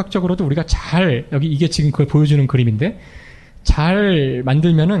양자역학적으로도 우리가 잘 여기 이게 지금 그걸 보여주는 그림인데 잘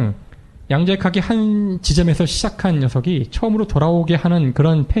만들면은 양자역학이 한 지점에서 시작한 녀석이 처음으로 돌아오게 하는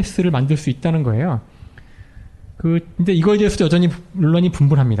그런 패스를 만들 수 있다는 거예요. 근데 이거에 대해서 여전히 논란이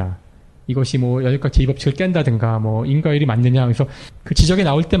분분합니다. 이것이 뭐 여역학 제2법칙을 깬다든가 뭐 인과율이 맞느냐. 그래서 그 지적이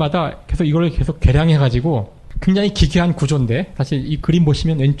나올 때마다 계속 이걸 계속 계량해가지고 굉장히 기괴한 구조인데 사실 이 그림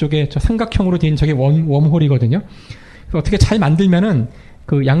보시면 왼쪽에 저 삼각형으로 된 저게 웜홀이거든요. 어떻게 잘 만들면은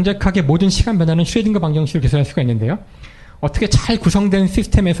그 양자역학의 모든 시간 변화는 슈레딩거 방정식으로 계산할 수가 있는데요. 어떻게 잘 구성된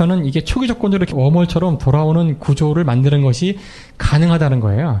시스템에서는 이게 초기 조건으로 이렇게 웜홀처럼 돌아오는 구조를 만드는 것이 가능하다는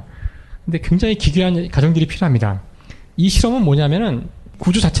거예요. 근데 굉장히 기괴한 가정들이 필요합니다. 이 실험은 뭐냐면은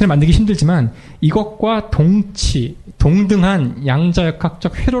구조 자체를 만들기 힘들지만 이것과 동등한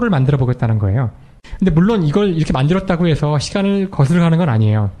양자역학적 회로를 만들어 보겠다는 거예요. 근데 물론 이걸 이렇게 만들었다고 해서 시간을 거슬러 가는 건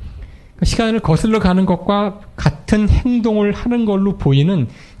아니에요. 시간을 거슬러 가는 것과 같은 행동을 하는 걸로 보이는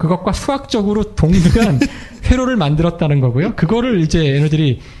그것과 수학적으로 동등한 회로를 만들었다는 거고요. 그거를 이제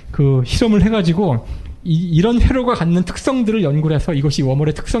얘네들이 그 실험을 해가지고 이런 회로가 갖는 특성들을 연구를 해서 이것이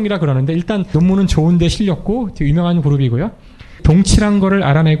웜홀의 특성이라 그러는데 일단 논문은 좋은데 실렸고 되게 유명한 그룹이고요. 동칠한 거를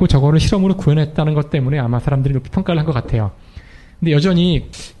알아내고 저거를 실험으로 구현했다는 것 때문에 아마 사람들이 높이 평가를 한 것 같아요. 근데 여전히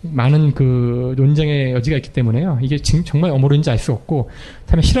많은 그 논쟁의 여지가 있기 때문에요. 이게 정말 웜홀인지 알 수 없고,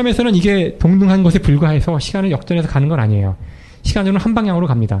 다음에 실험에서는 이게 동등한 것에 불과해서 시간을 역전해서 가는 건 아니에요. 시간으로는 한 방향으로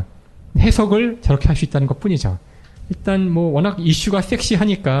갑니다. 해석을 저렇게 할 수 있다는 것 뿐이죠. 일단 뭐 워낙 이슈가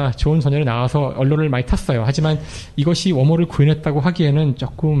섹시하니까 좋은 전열에 나와서 언론을 많이 탔어요. 하지만 이것이 웜홀을 구현했다고 하기에는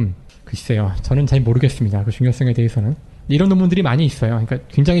조금 글쎄요. 저는 잘 모르겠습니다. 그 중요성에 대해서는. 이런 논문들이 많이 있어요. 그러니까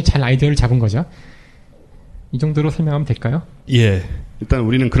굉장히 잘 아이디어를 잡은 거죠. 이 정도로 설명하면 될까요? 예. 일단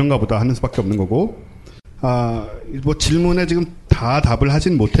우리는 그런가 보다 하는 수밖에 없는 거고. 뭐 질문에 지금 다 답을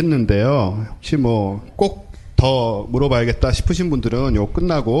하진 못했는데요. 혹시 뭐 꼭 더 물어봐야겠다 싶으신 분들은 요거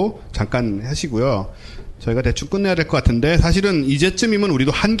끝나고 잠깐 하시고요. 저희가 대충 끝내야 될 것 같은데 사실은 이제쯤이면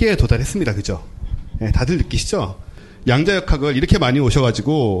우리도 한계에 도달했습니다. 그죠? 예, 다들 느끼시죠? 양자역학을 이렇게 많이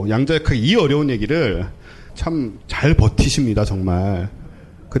오셔가지고 양자역학 이 어려운 얘기를 참 잘 버티십니다. 정말.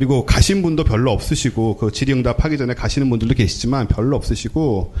 그리고 가신 분도 별로 없으시고 그 질의응답 하기 전에 가시는 분들도 계시지만 별로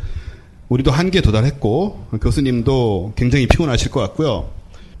없으시고 우리도 한계에 도달했고 교수님도 굉장히 피곤하실 것 같고요.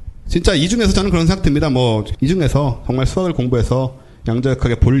 진짜 이 중에서 저는 그런 생각 듭니다. 뭐 이 중에서 정말 수학을 공부해서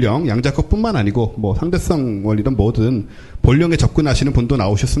양자역학의 본령, 양자역학뿐만 아니고 뭐 상대성 원리든 뭐든 본령에 접근하시는 분도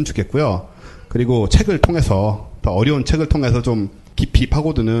나오셨으면 좋겠고요. 그리고 책을 통해서 더 어려운 책을 통해서 좀 깊이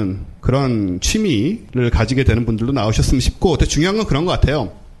파고드는 그런 취미를 가지게 되는 분들도 나오셨으면 싶고, 근데 중요한 건 그런 것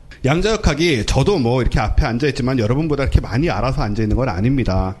같아요. 양자역학이 저도 뭐 이렇게 앞에 앉아있지만 여러분보다 이렇게 많이 알아서 앉아있는 건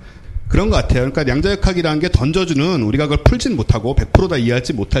아닙니다. 그런 것 같아요. 그러니까 양자역학이라는 게 던져주는, 우리가 그걸 풀진 못하고 100% 다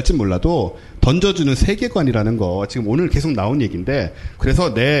이해할지 못할지 몰라도 던져주는 세계관이라는 거 지금 오늘 계속 나온 얘기인데,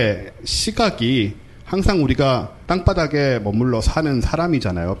 그래서 내 시각이 항상 우리가 땅바닥에 머물러 사는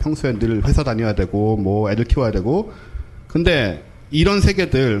사람이잖아요. 평소에 늘 회사 다녀야 되고 뭐 애들 키워야 되고. 근데 이런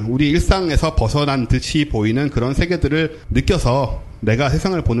세계들, 우리 일상에서 벗어난 듯이 보이는 그런 세계들을 느껴서 내가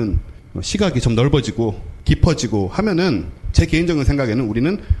세상을 보는 시각이 좀 넓어지고 깊어지고 하면은 제 개인적인 생각에는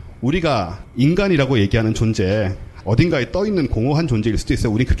우리가 인간이라고 얘기하는 존재, 어딘가에 떠있는 공허한 존재일 수도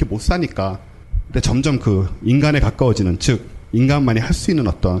있어요. 우린 그렇게 못 사니까. 근데 점점 그 인간에 가까워지는, 즉 인간만이 할 수 있는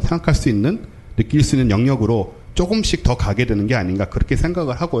어떤 생각할 수 있는, 느낄 수 있는 영역으로 조금씩 더 가게 되는 게 아닌가 그렇게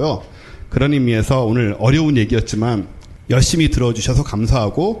생각을 하고요. 그런 의미에서 오늘 어려운 얘기였지만 열심히 들어주셔서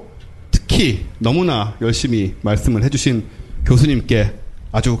감사하고, 특히 너무나 열심히 말씀을 해주신 교수님께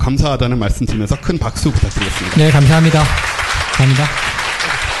아주 감사하다는 말씀 드리면서 큰 박수 부탁드리겠습니다. 네, 감사합니다. 감사합니다.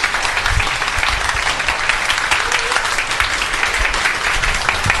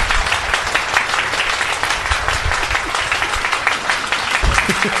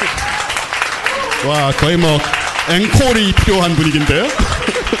 와, 거의 뭐 앵콜이 필요한 분위기인데요.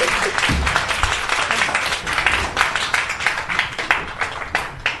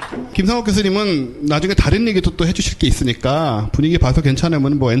 김상욱 교수님은 나중에 다른 얘기도 또 해주실 게 있으니까 분위기 봐서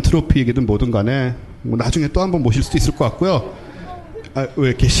괜찮으면 뭐 엔트로피 얘기든 뭐든 간에 뭐 나중에 또 한번 모실 수도 있을 것 같고요. 왜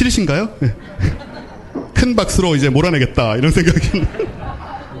이렇게 싫으신가요? 큰 박수로 이제 몰아내겠다 이런 생각이.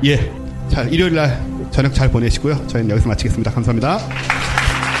 예, 자, 일요일날 저녁 잘 보내시고요. 저희는 여기서 마치겠습니다. 감사합니다.